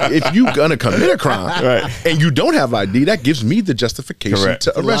 But if you're going to commit a crime and you don't have ID, that gives me the justification Correct.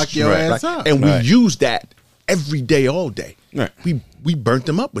 to To arrest lock you. your ass up. And Right. we use that every day, all day. Right. We burnt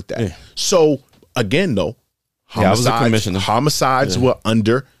them up with that. Yeah. So again, though, Yeah, I was a commissioner. homicides were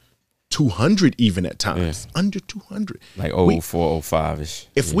under 200 even at times. Under 200. Like We- 0405-ish.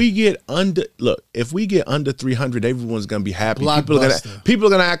 if we get under 300, everyone's gonna be happy. Blockbuster. People are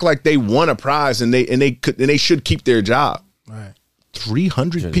gonna act like they won a prize and they should keep their job. Right.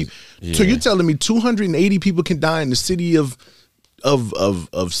 300 people. So yeah. you're telling me 280 people can die in the city of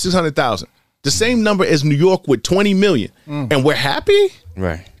 600,000, the same number as New York with 20 million, and we're happy?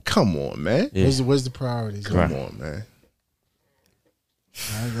 Right. Come on, man. Yeah. Where's the priorities? Come Right. on, man.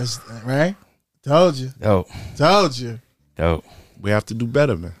 That's right. Told you. Told you. Dope. We have to do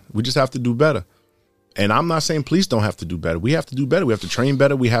better, man. We just have to do better. And I'm not saying police don't have to do better. We have to do better. We have to train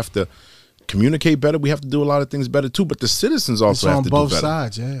better. We have to communicate better. We have to do a lot of things better too. But the citizens It's also have on to both do better.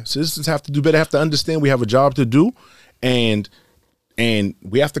 sides, yeah. Citizens have to do better. Have to understand we have a job to do, and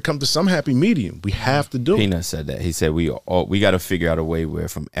we have to come to some happy medium. We have to do it. Peanut said that. He said we got to figure out a way where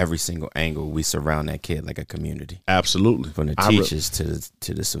from every single angle we surround that kid like a community. Absolutely. From the teachers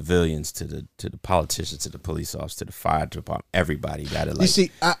to the civilians to the politicians to the police officers to the fire department, everybody got to like. You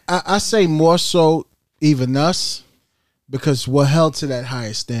see, I say more so even us, because we're held to that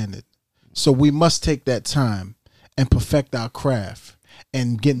higher standard. So we must take that time and perfect our craft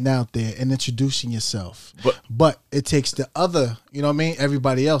and getting out there and introducing yourself. But it takes the other, you know what I mean,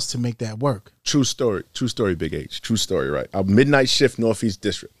 everybody else to make that work. True story, Big H. True story, right? A midnight shift, Northeast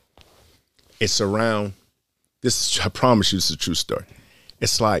District. It's around, I promise you this is a true story.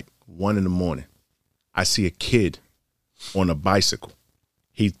 It's like 1 a.m. I see a kid on a bicycle.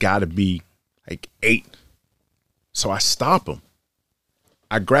 He's got to be like 8. So I stop him.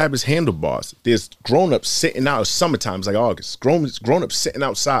 I grab his handlebars. There's grown-ups sitting out. It's summertime. It's like August. Grown-ups sitting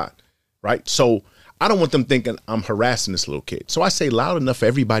outside, right? So I don't want them thinking I'm harassing this little kid. So I say loud enough for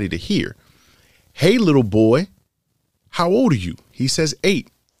everybody to hear, "Hey, little boy, how old are you?" He says 8.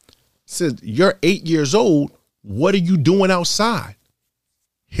 I said, "You're 8 years old. What are you doing outside?"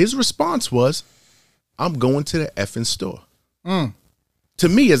 His response was, "I'm going to the effing store." To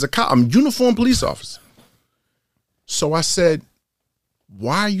me, as a cop, I'm a uniformed police officer. So I said,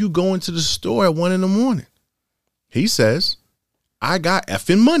 "Why are you going to the store at 1 a.m? He says, "I got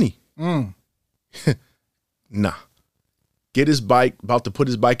effing money." Nah. Get his bike, about to put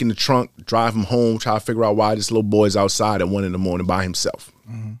his bike in the trunk, drive him home, try to figure out why this little boy's outside at 1 a.m. by himself.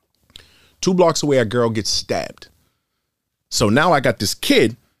 2 blocks away, a girl gets stabbed. So now I got this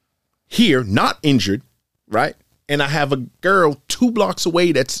kid here, not injured, right? And I have a girl 2 blocks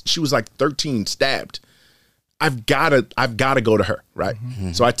away she was like 13, stabbed. I've gotta go to her, right?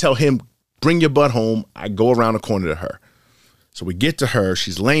 So I tell him, "Bring your butt home." I go around the corner to her. So we get to her.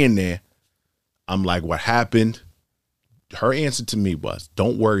 She's laying there. I'm like, "What happened?" Her answer to me was,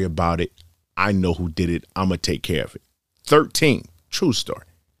 "Don't worry about it. I know who did it. I'm going to take care of it." 13. True story.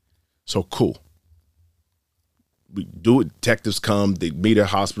 So cool. We do it. Detectives come. They meet at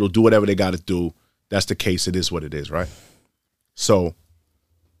hospital, do whatever they got to do. That's the case. It is what it is, right? So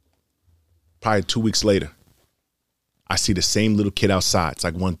probably 2 weeks later, I see the same little kid outside. It's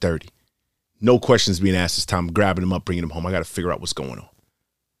like 1:30. No questions being asked this time. I'm grabbing him up, bringing him home. I got to figure out what's going on.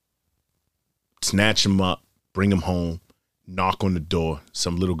 Snatch him up, bring him home, knock on the door.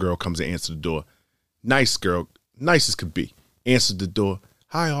 Some little girl comes and answers the door. Nice girl, nice as could be. Answered the door.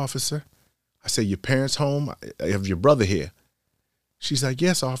 "Hi, officer." I say, "Your parents home? I have your brother here." She's like,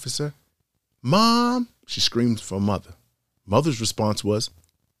 "Yes, officer." "Mom." She screams for mother. Mother's response was,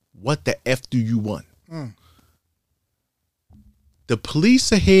 "What the F do you want?" The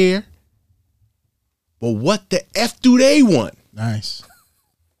police are here, but what the F do they want? Nice.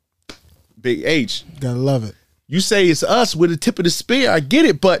 Big H. Gotta love it. You say it's us with the tip of the spear. I get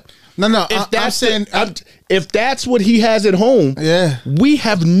it, but No, if that's what he has at home, yeah, we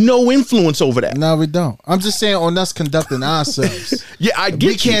have no influence over that. no, we don't. I'm just saying on us conducting ourselves. Yeah, I get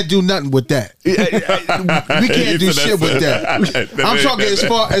We you. can't do nothing with that. We can't do shit with that. I'm talking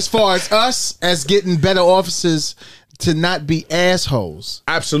as far as us as getting better officers to not be assholes.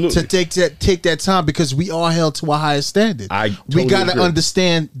 Absolutely. To take that time, because we are held to a higher standard. I we totally gotta agree.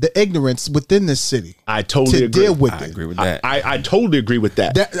 understand the ignorance within this city. I totally to agree. deal with I it. agree with that. I totally agree with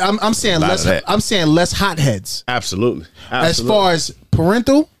that. I'm saying lot less. of that. I'm saying less hotheads. Absolutely. As far as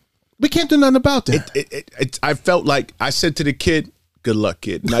parental, we can't do nothing about that. I felt like I said to the kid, "Good luck,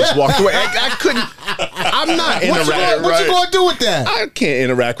 kid." And I just walked away. I couldn't. I'm not interacting. What you gonna do with that? I can't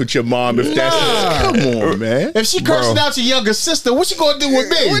interact with your mom if that's. Come on, man. If she cursing out your younger sister, what you gonna do with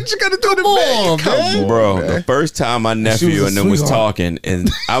me? What you gonna do to Come me? on, Come man. on, Bro, man. the first time my nephew was a and them was sweetheart. talking,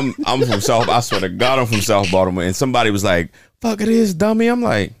 and I'm from South, I swear to God, I'm from South Baltimore, and somebody was like, "Fuck it is, dummy." I'm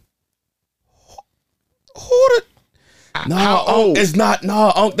like, who the? No, How old? it's not.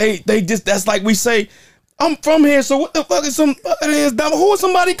 No, they just, that's like we say, "I'm from here, so what the fuck is some fuck it is, dummy? Who is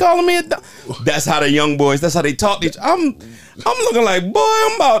somebody calling me a dumb?" That's how the young boys. That's how they talk to each. I'm looking like, boy,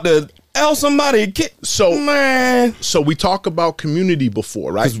 I'm about to L somebody a kid. So- man, So we talk about community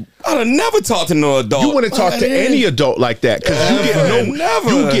before, right? I'd have never talked to no adult. You want to talk Fuck to it is. any adult like that because Never.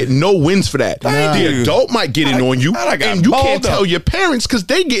 you get no wins for that. Thank The you. adult might get in on you, I got and you can't balled up. tell your parents because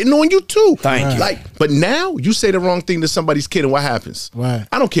they getting on you too. Thank you. Like, but now you say the wrong thing to somebody's kid, and what happens? Right.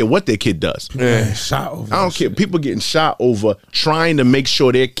 I don't care what their kid does. Man, shot over. I don't care. People getting shot over trying to make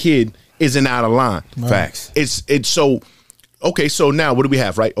sure their kid isn't out of line. Facts. It's so okay. So now what do we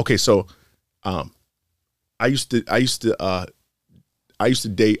have? Right. Okay. So, I used to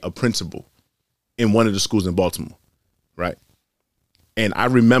date a principal in one of the schools in Baltimore, right? And I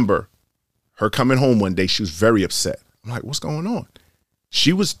remember her coming home one day. She was very upset. I'm like, what's going on?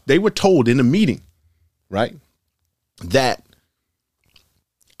 They were told in a meeting, right, that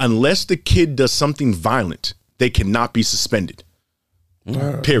unless the kid does something violent, they cannot be suspended.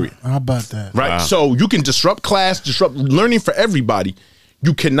 Period. How about that? Right. So you can disrupt class, disrupt learning for everybody.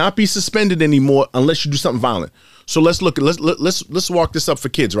 You cannot be suspended anymore unless you do something violent. So let's walk this up for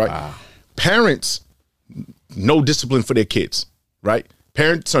kids, right? Wow. Parents, no discipline for their kids, right?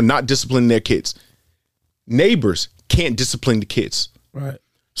 Parents are not disciplining their kids. Neighbors can't discipline the kids. Right.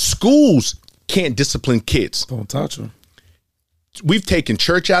 Schools can't discipline kids. Don't touch them. We've taken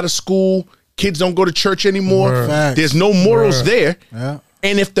church out of school. Kids don't go to church anymore. Facts. There's no morals there. Yeah.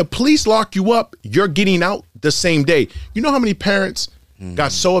 And if the police lock you up, you're getting out the same day. You know how many parents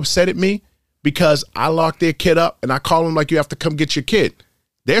got so upset at me because I locked their kid up and I call them like, you have to come get your kid.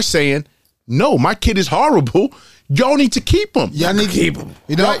 They're saying, no, my kid is horrible. Y'all need to keep him. Y'all need to keep him.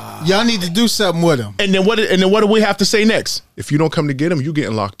 You know, y'all need to do something with him. And then what do we have to say next? If you don't come to get him, you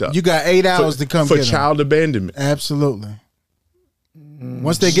getting locked up. You got 8 hours to come for get him. child abandonment. Absolutely.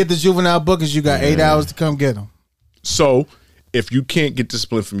 Once they get the juvenile bookings, you got 8 hours to come get them. So if you can't get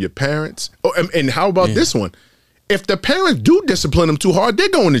discipline from your parents, and how about this one? If the parents do discipline them too hard, they're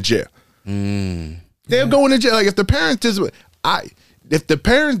going to jail. They're going to jail. Like if the parents discipline,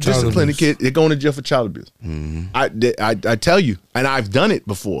 discipline the kid, they're going to jail for child abuse. I tell you, and I've done it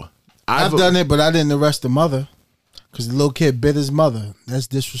before. I've done it, but I didn't arrest the mother because the little kid bit his mother. That's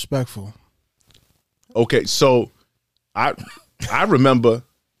disrespectful. Okay, so I remember,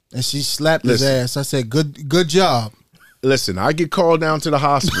 and she slapped his ass. I said, "Good job." Listen, I get called down to the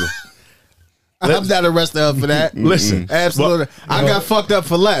hospital. I'm not arresting her for that. Listen, absolutely. I got fucked up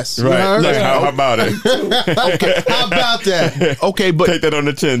for less. Right. Look, how about it? Okay. How about that? Okay, but take that on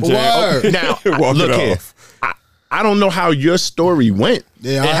the chin, Jay. Word. Now, Walk look it here. off. I don't know how your story went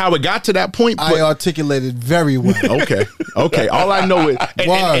and how it got to that point. But I articulated very well. Okay. All I know is,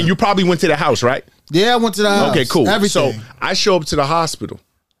 and you probably went to the house, right? Yeah, I went to the house. Okay, cool. Everything. So I show up to the hospital.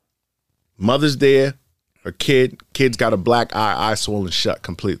 Mother's there. Her kid's got a black eye swollen shut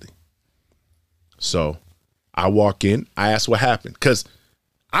completely. So I walk in. I ask what happened because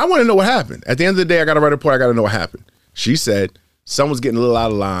I want to know what happened. At the end of the day, I got to write a report. I got to know what happened. She said someone's getting a little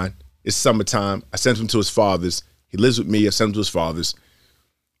out of line. It's summertime. I sent him to his father's. He lives with me. I sent him to his father's.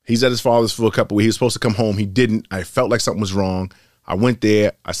 He's at his father's for a couple of weeks. He was supposed to come home. He didn't. I felt like something was wrong. I went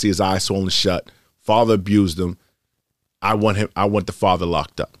there. I see his eye swollen shut. Father abused him. I want the father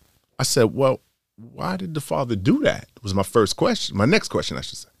locked up. I said, well, why did the father do that? Was my first question. My next question, I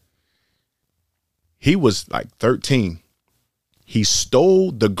should say. He was like 13. He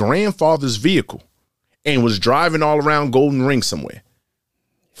stole the grandfather's vehicle and was driving all around Golden Ring somewhere.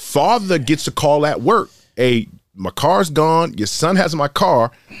 Father gets a call at work. Hey, my car's gone. Your son has my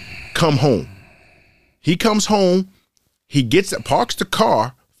car. Come home. He comes home. He parks the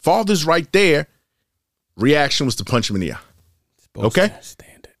car. Father's right there. Reaction was to punch him in the eye. Okay?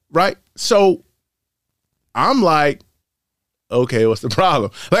 Right? So I'm like, okay, what's the problem?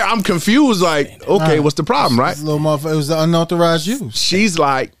 Like, I'm confused. Like, okay, what's the problem, right? Little motherfucker, it was the unauthorized use. She's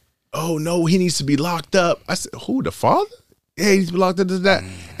like, oh no, he needs to be locked up. I said, who, the father? Yeah, he needs to be locked up. That.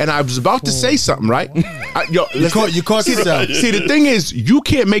 And I was about to say something, right? You caught yourself. See, the thing is, you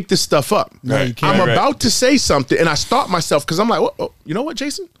can't make this stuff up. No, you can't. I'm about to say something, and I stop myself because I'm like, oh, you know what,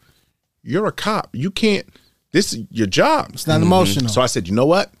 Jason? You're a cop. You can't. This is your job. It's not emotional. So I said, you know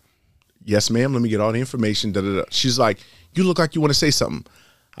what? Yes, ma'am. Let me get all the information. Da, da, da. She's like, you look like you want to say something.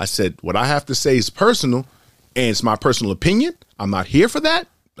 I said, what I have to say is personal, and it's my personal opinion. I'm not here for that.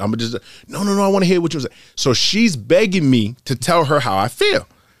 I'm just, no, I want to hear what you say. So she's begging me to tell her how I feel.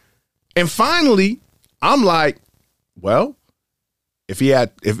 And finally, I'm like, well, if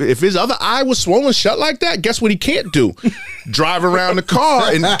his other eye was swollen shut like that, guess what he can't do? Drive around the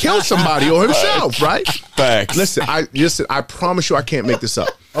car and kill somebody or himself, right? Facts. Listen, I promise you I can't make this up.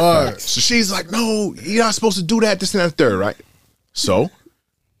 All right. So she's like, no, you're not supposed to do that, this and that, third, right? So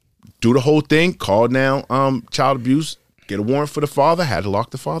do the whole thing, call down child abuse, get a warrant for the father, had to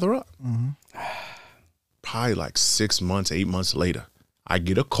lock the father up. Mm-hmm. Probably like 6 months, 8 months later, I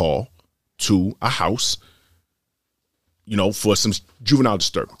get a call to a house, for some juvenile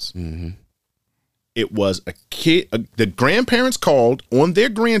disturbance. Mm-hmm. It was a kid, the grandparents called on their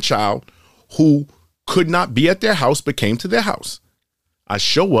grandchild who could not be at their house but came to their house. I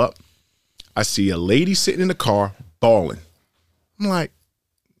show up, I see a lady sitting in the car bawling. I'm like,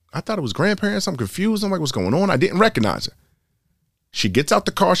 I thought it was grandparents. I'm confused. I'm like, what's going on? I didn't recognize her. She gets out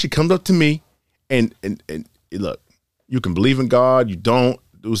the car. She comes up to me and look, you can believe in God. You don't.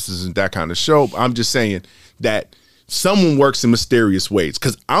 This isn't that kind of show. I'm just saying that someone works in mysterious ways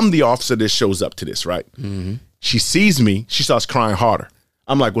because I'm the officer that shows up to this, right? Mm-hmm. She sees me. She starts crying harder.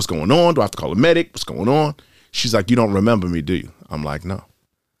 I'm like, what's going on? Do I have to call a medic? What's going on? She's like, you don't remember me, do you? I'm like, no.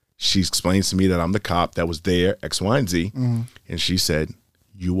 She explains to me that I'm the cop that was there, X, Y, and Z. Mm-hmm. And she said,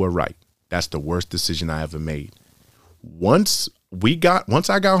 you were right. That's the worst decision I ever made. Once once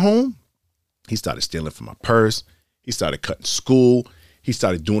I got home, he started stealing from my purse. He started cutting school. He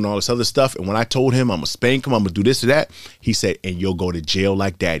started doing all this other stuff. And when I told him I'm going to spank him, I'm going to do this or that, he said, and you'll go to jail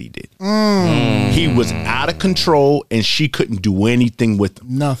like daddy did. He was out of control and she couldn't do anything with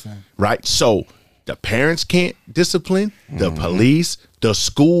him. Nothing. Right? So the parents can't discipline, the police, the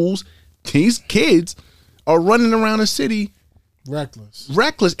schools. These kids are running around the city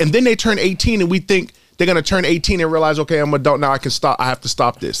reckless. And then they turn 18 and we think they're going to turn 18 and realize, okay, I'm an adult now. I have to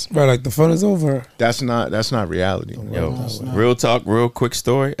stop this. Right, like the fun is over. That's not reality. Yo, real talk, real quick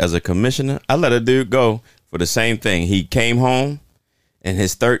story. As a commissioner, I let a dude go for the same thing. He came home and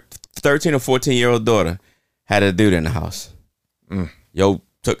his 13 or 14-year-old daughter had a dude in the house. Yo,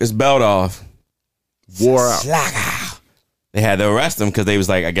 took his belt off. Wore out. They had to arrest him because they was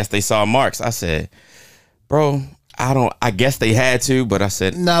like, I guess they saw marks. I said, bro, I guess they had to, but I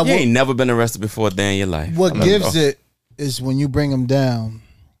said, you ain't never been arrested before a day in your life. What gives it is when you bring them down,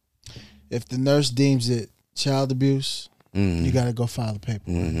 if the nurse deems it child abuse, you got to go file the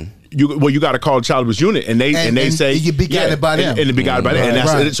paperwork. You got to call the child abuse unit, and they say you be guided by them, and it be guided by them. And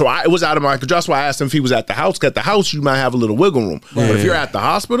that's so it was out of my control. That's why I asked him if he was at the house. 'Cause at the house, you might have a little wiggle room, but if you're at the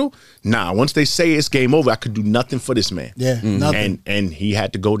hospital, once they say it's game over, I could do nothing for this man. Nothing. And he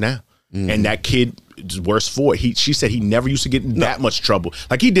had to go down. And that kid is worse for it. She said he never used to get in that much trouble.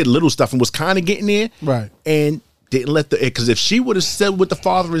 Like he did little stuff and was kind of getting there, right? And didn't let because if she would have said with the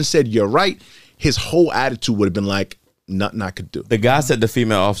father and said you're right, his whole attitude would have been like, nothing I could do. The guy said the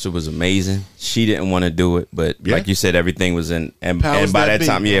female officer was amazing. She didn't want to do it, but like you said, everything was in. And by that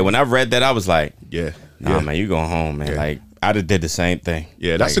time, when I read that, I was like, man, you going home, man. Like I did the same thing.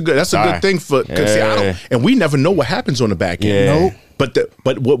 Yeah, that's a good thing for because and we never know what happens on the back end. Nope.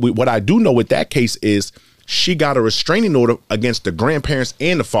 But what I do know with that case is she got a restraining order against the grandparents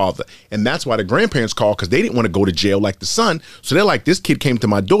and the father, and that's why the grandparents called because they didn't want to go to jail like the son. So they're like, this kid came to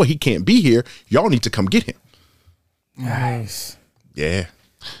my door, he can't be here. Y'all need to come get him. Nice. Yeah.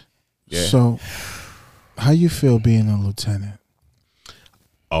 So, how you feel being a lieutenant?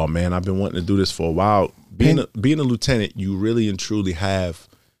 Oh man, I've been wanting to do this for a while. Being a lieutenant, you really and truly have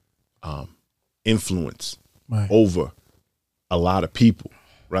influence over a lot of people,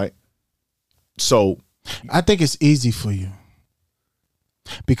 right? So, I think it's easy for you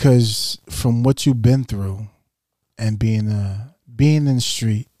because from what you've been through and being in the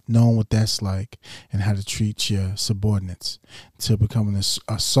street, knowing what that's like and how to treat your subordinates, to becoming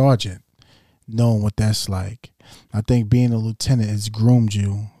a sergeant, knowing what that's like. I think being a lieutenant has groomed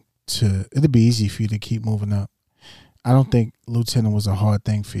you it'll be easy for you to keep moving up. I don't think lieutenant was a hard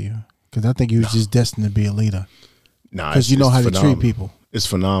thing for you because I think you was just destined to be a leader. Because you know how to treat people. It's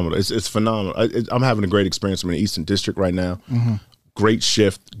phenomenal. It's phenomenal. I'm having a great experience. I'm in the Eastern District right now. Great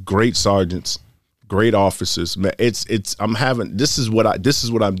shift, great sergeants, great officers. This is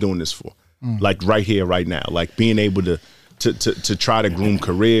what I'm doing this for. Like right here, right now. Like being able to try to groom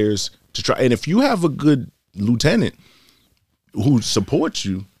careers, and if you have a good lieutenant who supports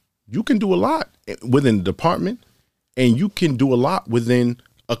you, you can do a lot within the department, and you can do a lot within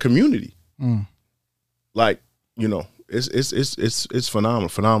a community. Like, it's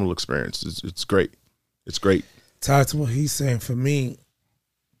phenomenal experience. It's great. It's great. Tied to what he's saying, for me,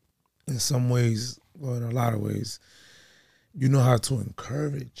 in some ways, well, in a lot of ways, you know how to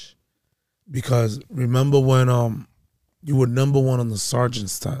encourage. Because remember when you were number one on the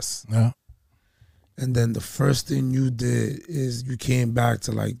sergeant's test. Yeah. And then the first thing you did is you came back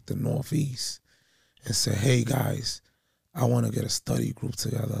to like the Northeast and said, hey guys, I want to get a study group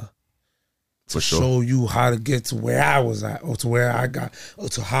together to show you how to get to where I was at, or to where I got, or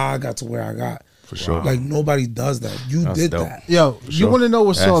to how I got to where I got. For sure. Like nobody does that. You That's did dope. that. Yo, you want to know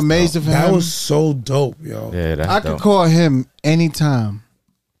what's so amazing for him? That was so dope, yo. Yeah, that's I dope. could call him anytime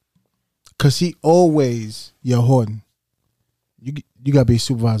because he always, yo, Horton, you got to be a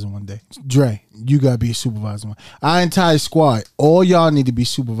supervisor one day. Dre, you got to be a supervisor one. Our entire squad, all y'all need to be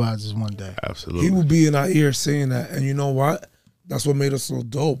supervisors one day. Absolutely. He would be in our ear saying that. And you know what? That's what made us so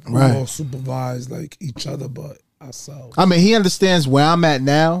dope. We all supervise like each other, but ourselves. I mean, he understands where I'm at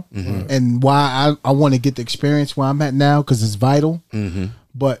now and why I want to get the experience where I'm at now because it's vital.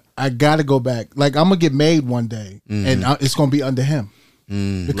 But I got to go back. Like, I'm going to get made one day, and it's going to be under him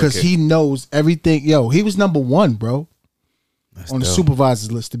because he knows everything. Yo, he was number one, bro, on the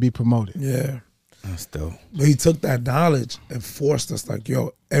supervisor's list to be promoted. Yeah. That's dope. But he took that knowledge and forced us like,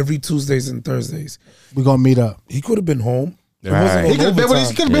 yo, every Tuesdays and Thursdays. We're going to meet up. He could have been home. It Right. wasn't He on could have been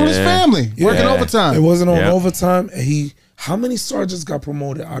overtime. with his family, working overtime. It wasn't on Yeah. overtime. And how many sergeants got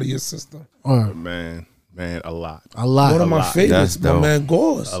promoted out of your system? Or Man, a lot. a lot. One of my lot. favorites, That's my dope. man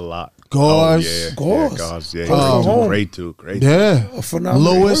Gauze. A lot. Gauze. Gauze. Yeah, Home. great dude. Yeah. A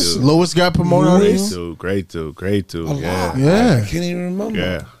phenomenal person. Lewis got promoted on Lewis. you. Great dude. A lot. Yeah. I can't even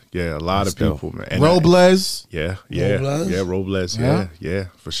remember. Yeah, a lot of people, man. And Robles. Robles. Yeah,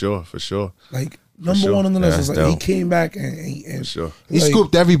 for sure. Like number one on the list was like dope. he came back and Sure. He like,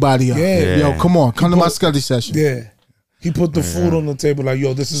 scooped everybody up. Yeah. Yo, come on. Come to my study session. Yeah. He put the food on the table like,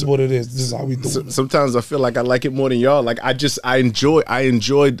 yo, this is what it is. This is how we do it. Sometimes I feel like I like it more than y'all. Like I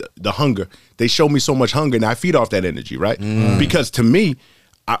enjoyed the hunger. They show me so much hunger, and I feed off that energy, right? Because to me,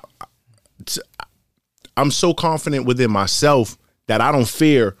 I'm so confident within myself that I don't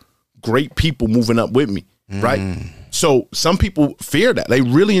fear great people moving up with me, right? So some people fear that. They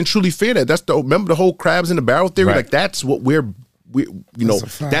really and truly fear that. Remember the whole crabs in the barrel theory? Right. Like that's what that's a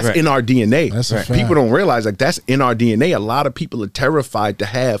fact. that's Right. in our DNA. That's a fact. People don't realize like that's in our DNA. A lot of people are terrified to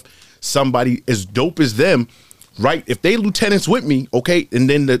have somebody as dope as them, right? If they lieutenants with me, okay, and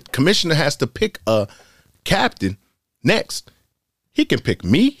then the commissioner has to pick a captain next. He can pick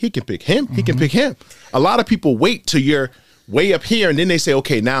me. He can pick him. He can pick him. A lot of people wait till you're way up here, and then they say,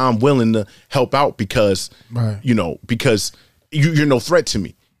 okay, now I'm willing to help out because, because you're no threat to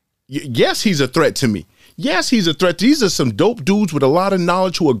me. Yes, he's a threat to me. Yes, he's a threat. These are some dope dudes with a lot of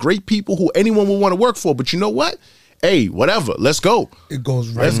knowledge who are great people who anyone will want to work for. But you know what? Hey, whatever. Let's go. It goes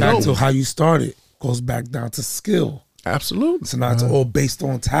right Let's back go. to how you started. Goes back down to skill. Absolutely. So now it's all based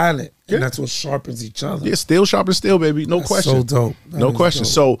on talent. Yeah. And that's what sharpens each other. Yeah, steel sharpens steel, baby. No That's question. so dope. That No is question.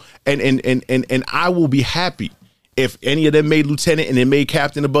 dope. So and I will be happy if any of them made lieutenant and they made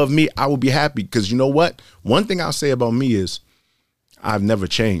captain above me. I will be happy because you know what? One thing I'll say about me is I've never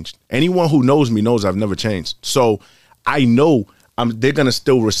changed. Anyone who knows me knows I've never changed. So I know they're gonna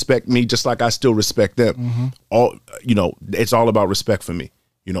still respect me just like I still respect them. It's all about respect for me.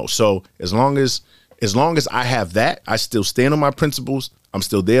 So as long as I have that, I still stand on my principles. I'm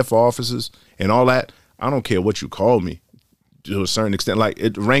still there for officers and all that. I don't care what you call me to a certain extent. Like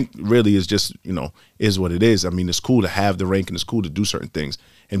rank really is just, is what it is. I mean, it's cool to have the rank and it's cool to do certain things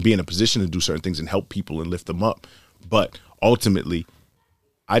and be in a position to do certain things and help people and lift them up. But ultimately,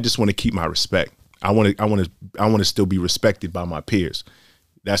 I just want to keep my respect. I want to still be respected by my peers.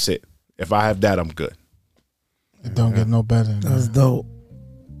 That's it. If I have that, I'm good. It don't get no better than That's that. dope.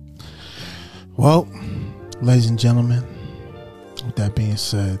 Well, ladies and gentlemen, with that being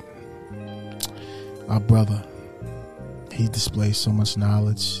said, our brother, he displays so much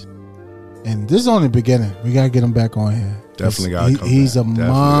knowledge. And this is only the beginning. We got to get him back on here. Definitely got to come He's back. a Definitely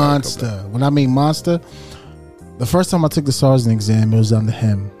gotta come monster. back. When I mean monster, the first time I took the sergeant exam, it was under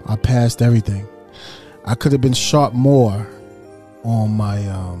him. I passed everything. I could have been sharp more on my,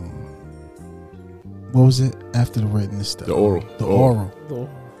 what was it? After the written stuff. The oral. The oral.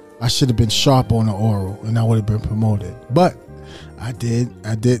 I should have been sharp on the oral and I would have been promoted. But I did.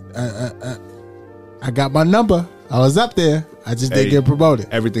 I got my number. I was up there. I just didn't get promoted.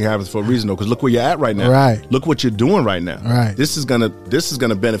 Everything happens for a reason, though. Because look where you're at right now. Right. Look what you're doing right now. Right. This is gonna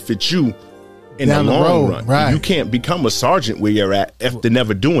benefit you in Down the the long road, run. right. You can't become a sergeant where you're at if they're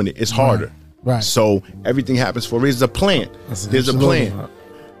never doing it. It's harder. Right. So everything happens for a reason. There's a plan. There's a Absolutely. plan.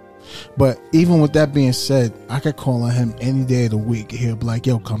 But even with that being said, I could call on him any day of the week. He'll be like,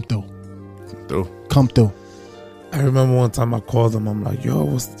 yo, come through. Come through. I remember one time I called him. I'm like, yo,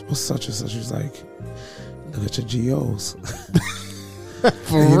 what's such and such? He's like, look at your GOs.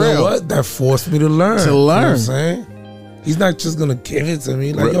 For And you real. know what? That forced me to learn. To You know what learn. I'm saying? He's not just going to give it to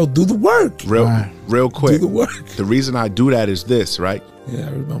me. Like, yo, do the work. Real quick. Do the work. The reason I do that is this, right? Yeah,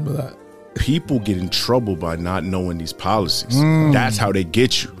 I remember that. People get in trouble by not knowing these policies. That's how they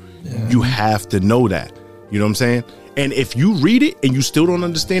get you. You have to know that. You know what I'm saying? And if you read it and you still don't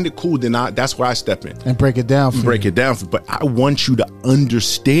understand it, cool, then that's where I step in. And break it down for Break you. it down. But I want you to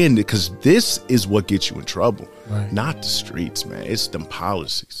understand it because this is what gets you in trouble. Right. Not the streets, man. It's them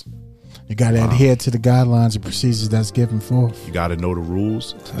policies. You got to adhere to the guidelines and procedures that's given forth. You got to know the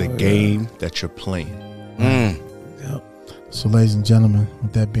rules to the game that you're playing. Yep. So, ladies and gentlemen,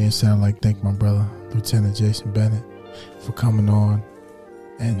 with that being said, I'd like to thank my brother, Lieutenant Jason Bennett, for coming on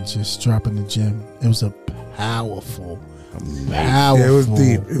and just dropping the gem. It was a powerful. Yeah, it was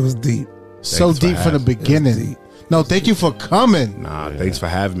deep. It was deep. So Thanks for deep from the having me. beginning. deep. No, thank you for coming. Nah, thanks for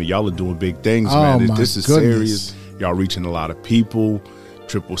having me. Y'all are doing big things, Oh, man. my This is goodness. serious. Y'all reaching a lot of people.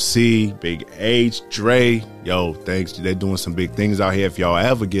 Triple C, Big H, Dre. Yo, thanks. They're doing some big things out here. If y'all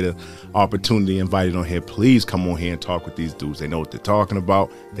ever get an opportunity invited on here, please come on here and talk with these dudes. They know what they're talking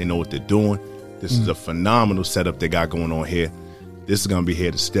about. They know what they're doing. This is a phenomenal setup they got going on here. This is going to be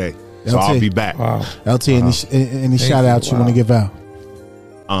here to stay. So LT. I'll be back. Wow. LT, any shout outs you want to give out?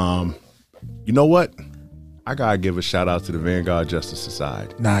 You know what? I gotta give a shout out to the Vanguard Justice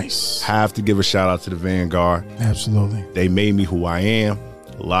Society. Nice. Have to give a shout out to the Vanguard. Absolutely. They made me who I am.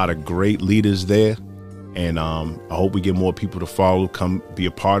 A lot of great leaders there. And I hope we get more people to follow, come be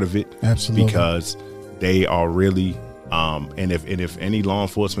a part of it. Absolutely. Because they are really, and if any law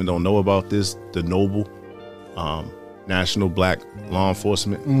enforcement don't know about this, the Noble National Black Law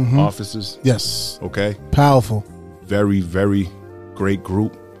Enforcement Officers. Yes. Okay. Powerful. Very, very great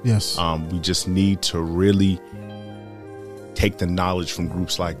group. Yes. We just need to really take the knowledge from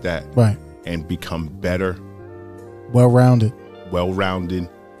groups like that, Right. and become better, Well-rounded. well-rounded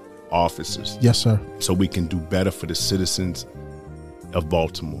officers. Yes, sir. So we can do better for the citizens of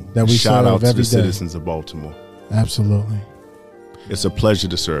Baltimore. That we shout serve out to every the day. citizens of Baltimore. Absolutely. It's a pleasure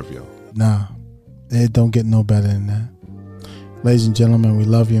to serve y'all. Nah, it don't get no better than that. Ladies and gentlemen, we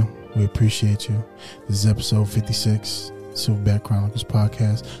love you. We appreciate you. This is episode 56, Silverback Chronicles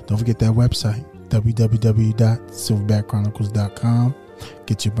podcast. Don't forget that website, www.silverbackchronicles.com.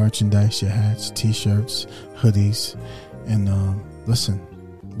 Get your merchandise, your hats, t-shirts, hoodies, and listen,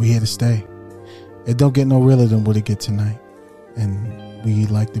 we here to stay. It don't get no realer than what it get tonight, and we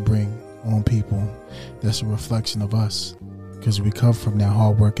like to bring on people that's a reflection of us, because we come from that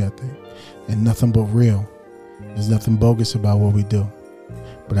hard work ethic and nothing but real. There's nothing bogus about what we do.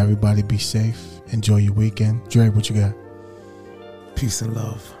 But everybody be safe. Enjoy your weekend. Dre, what you got? Peace and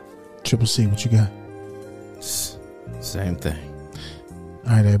love. Triple C, what you got? Same thing.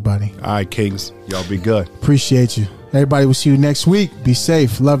 All right, everybody. All right, Kings. Y'all be good. Appreciate you. Everybody, we'll see you next week. Be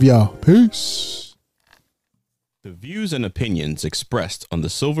safe. Love y'all. Peace. The views and opinions expressed on the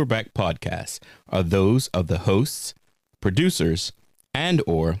Silverback podcast are those of the hosts, producers,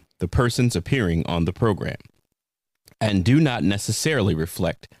 and/or the persons appearing on the program, and do not necessarily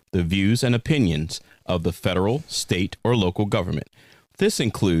reflect the views and opinions of the federal, state, or local government. This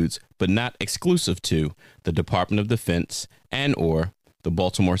includes, but not exclusive to, the Department of Defense and/or the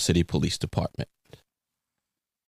Baltimore City Police Department.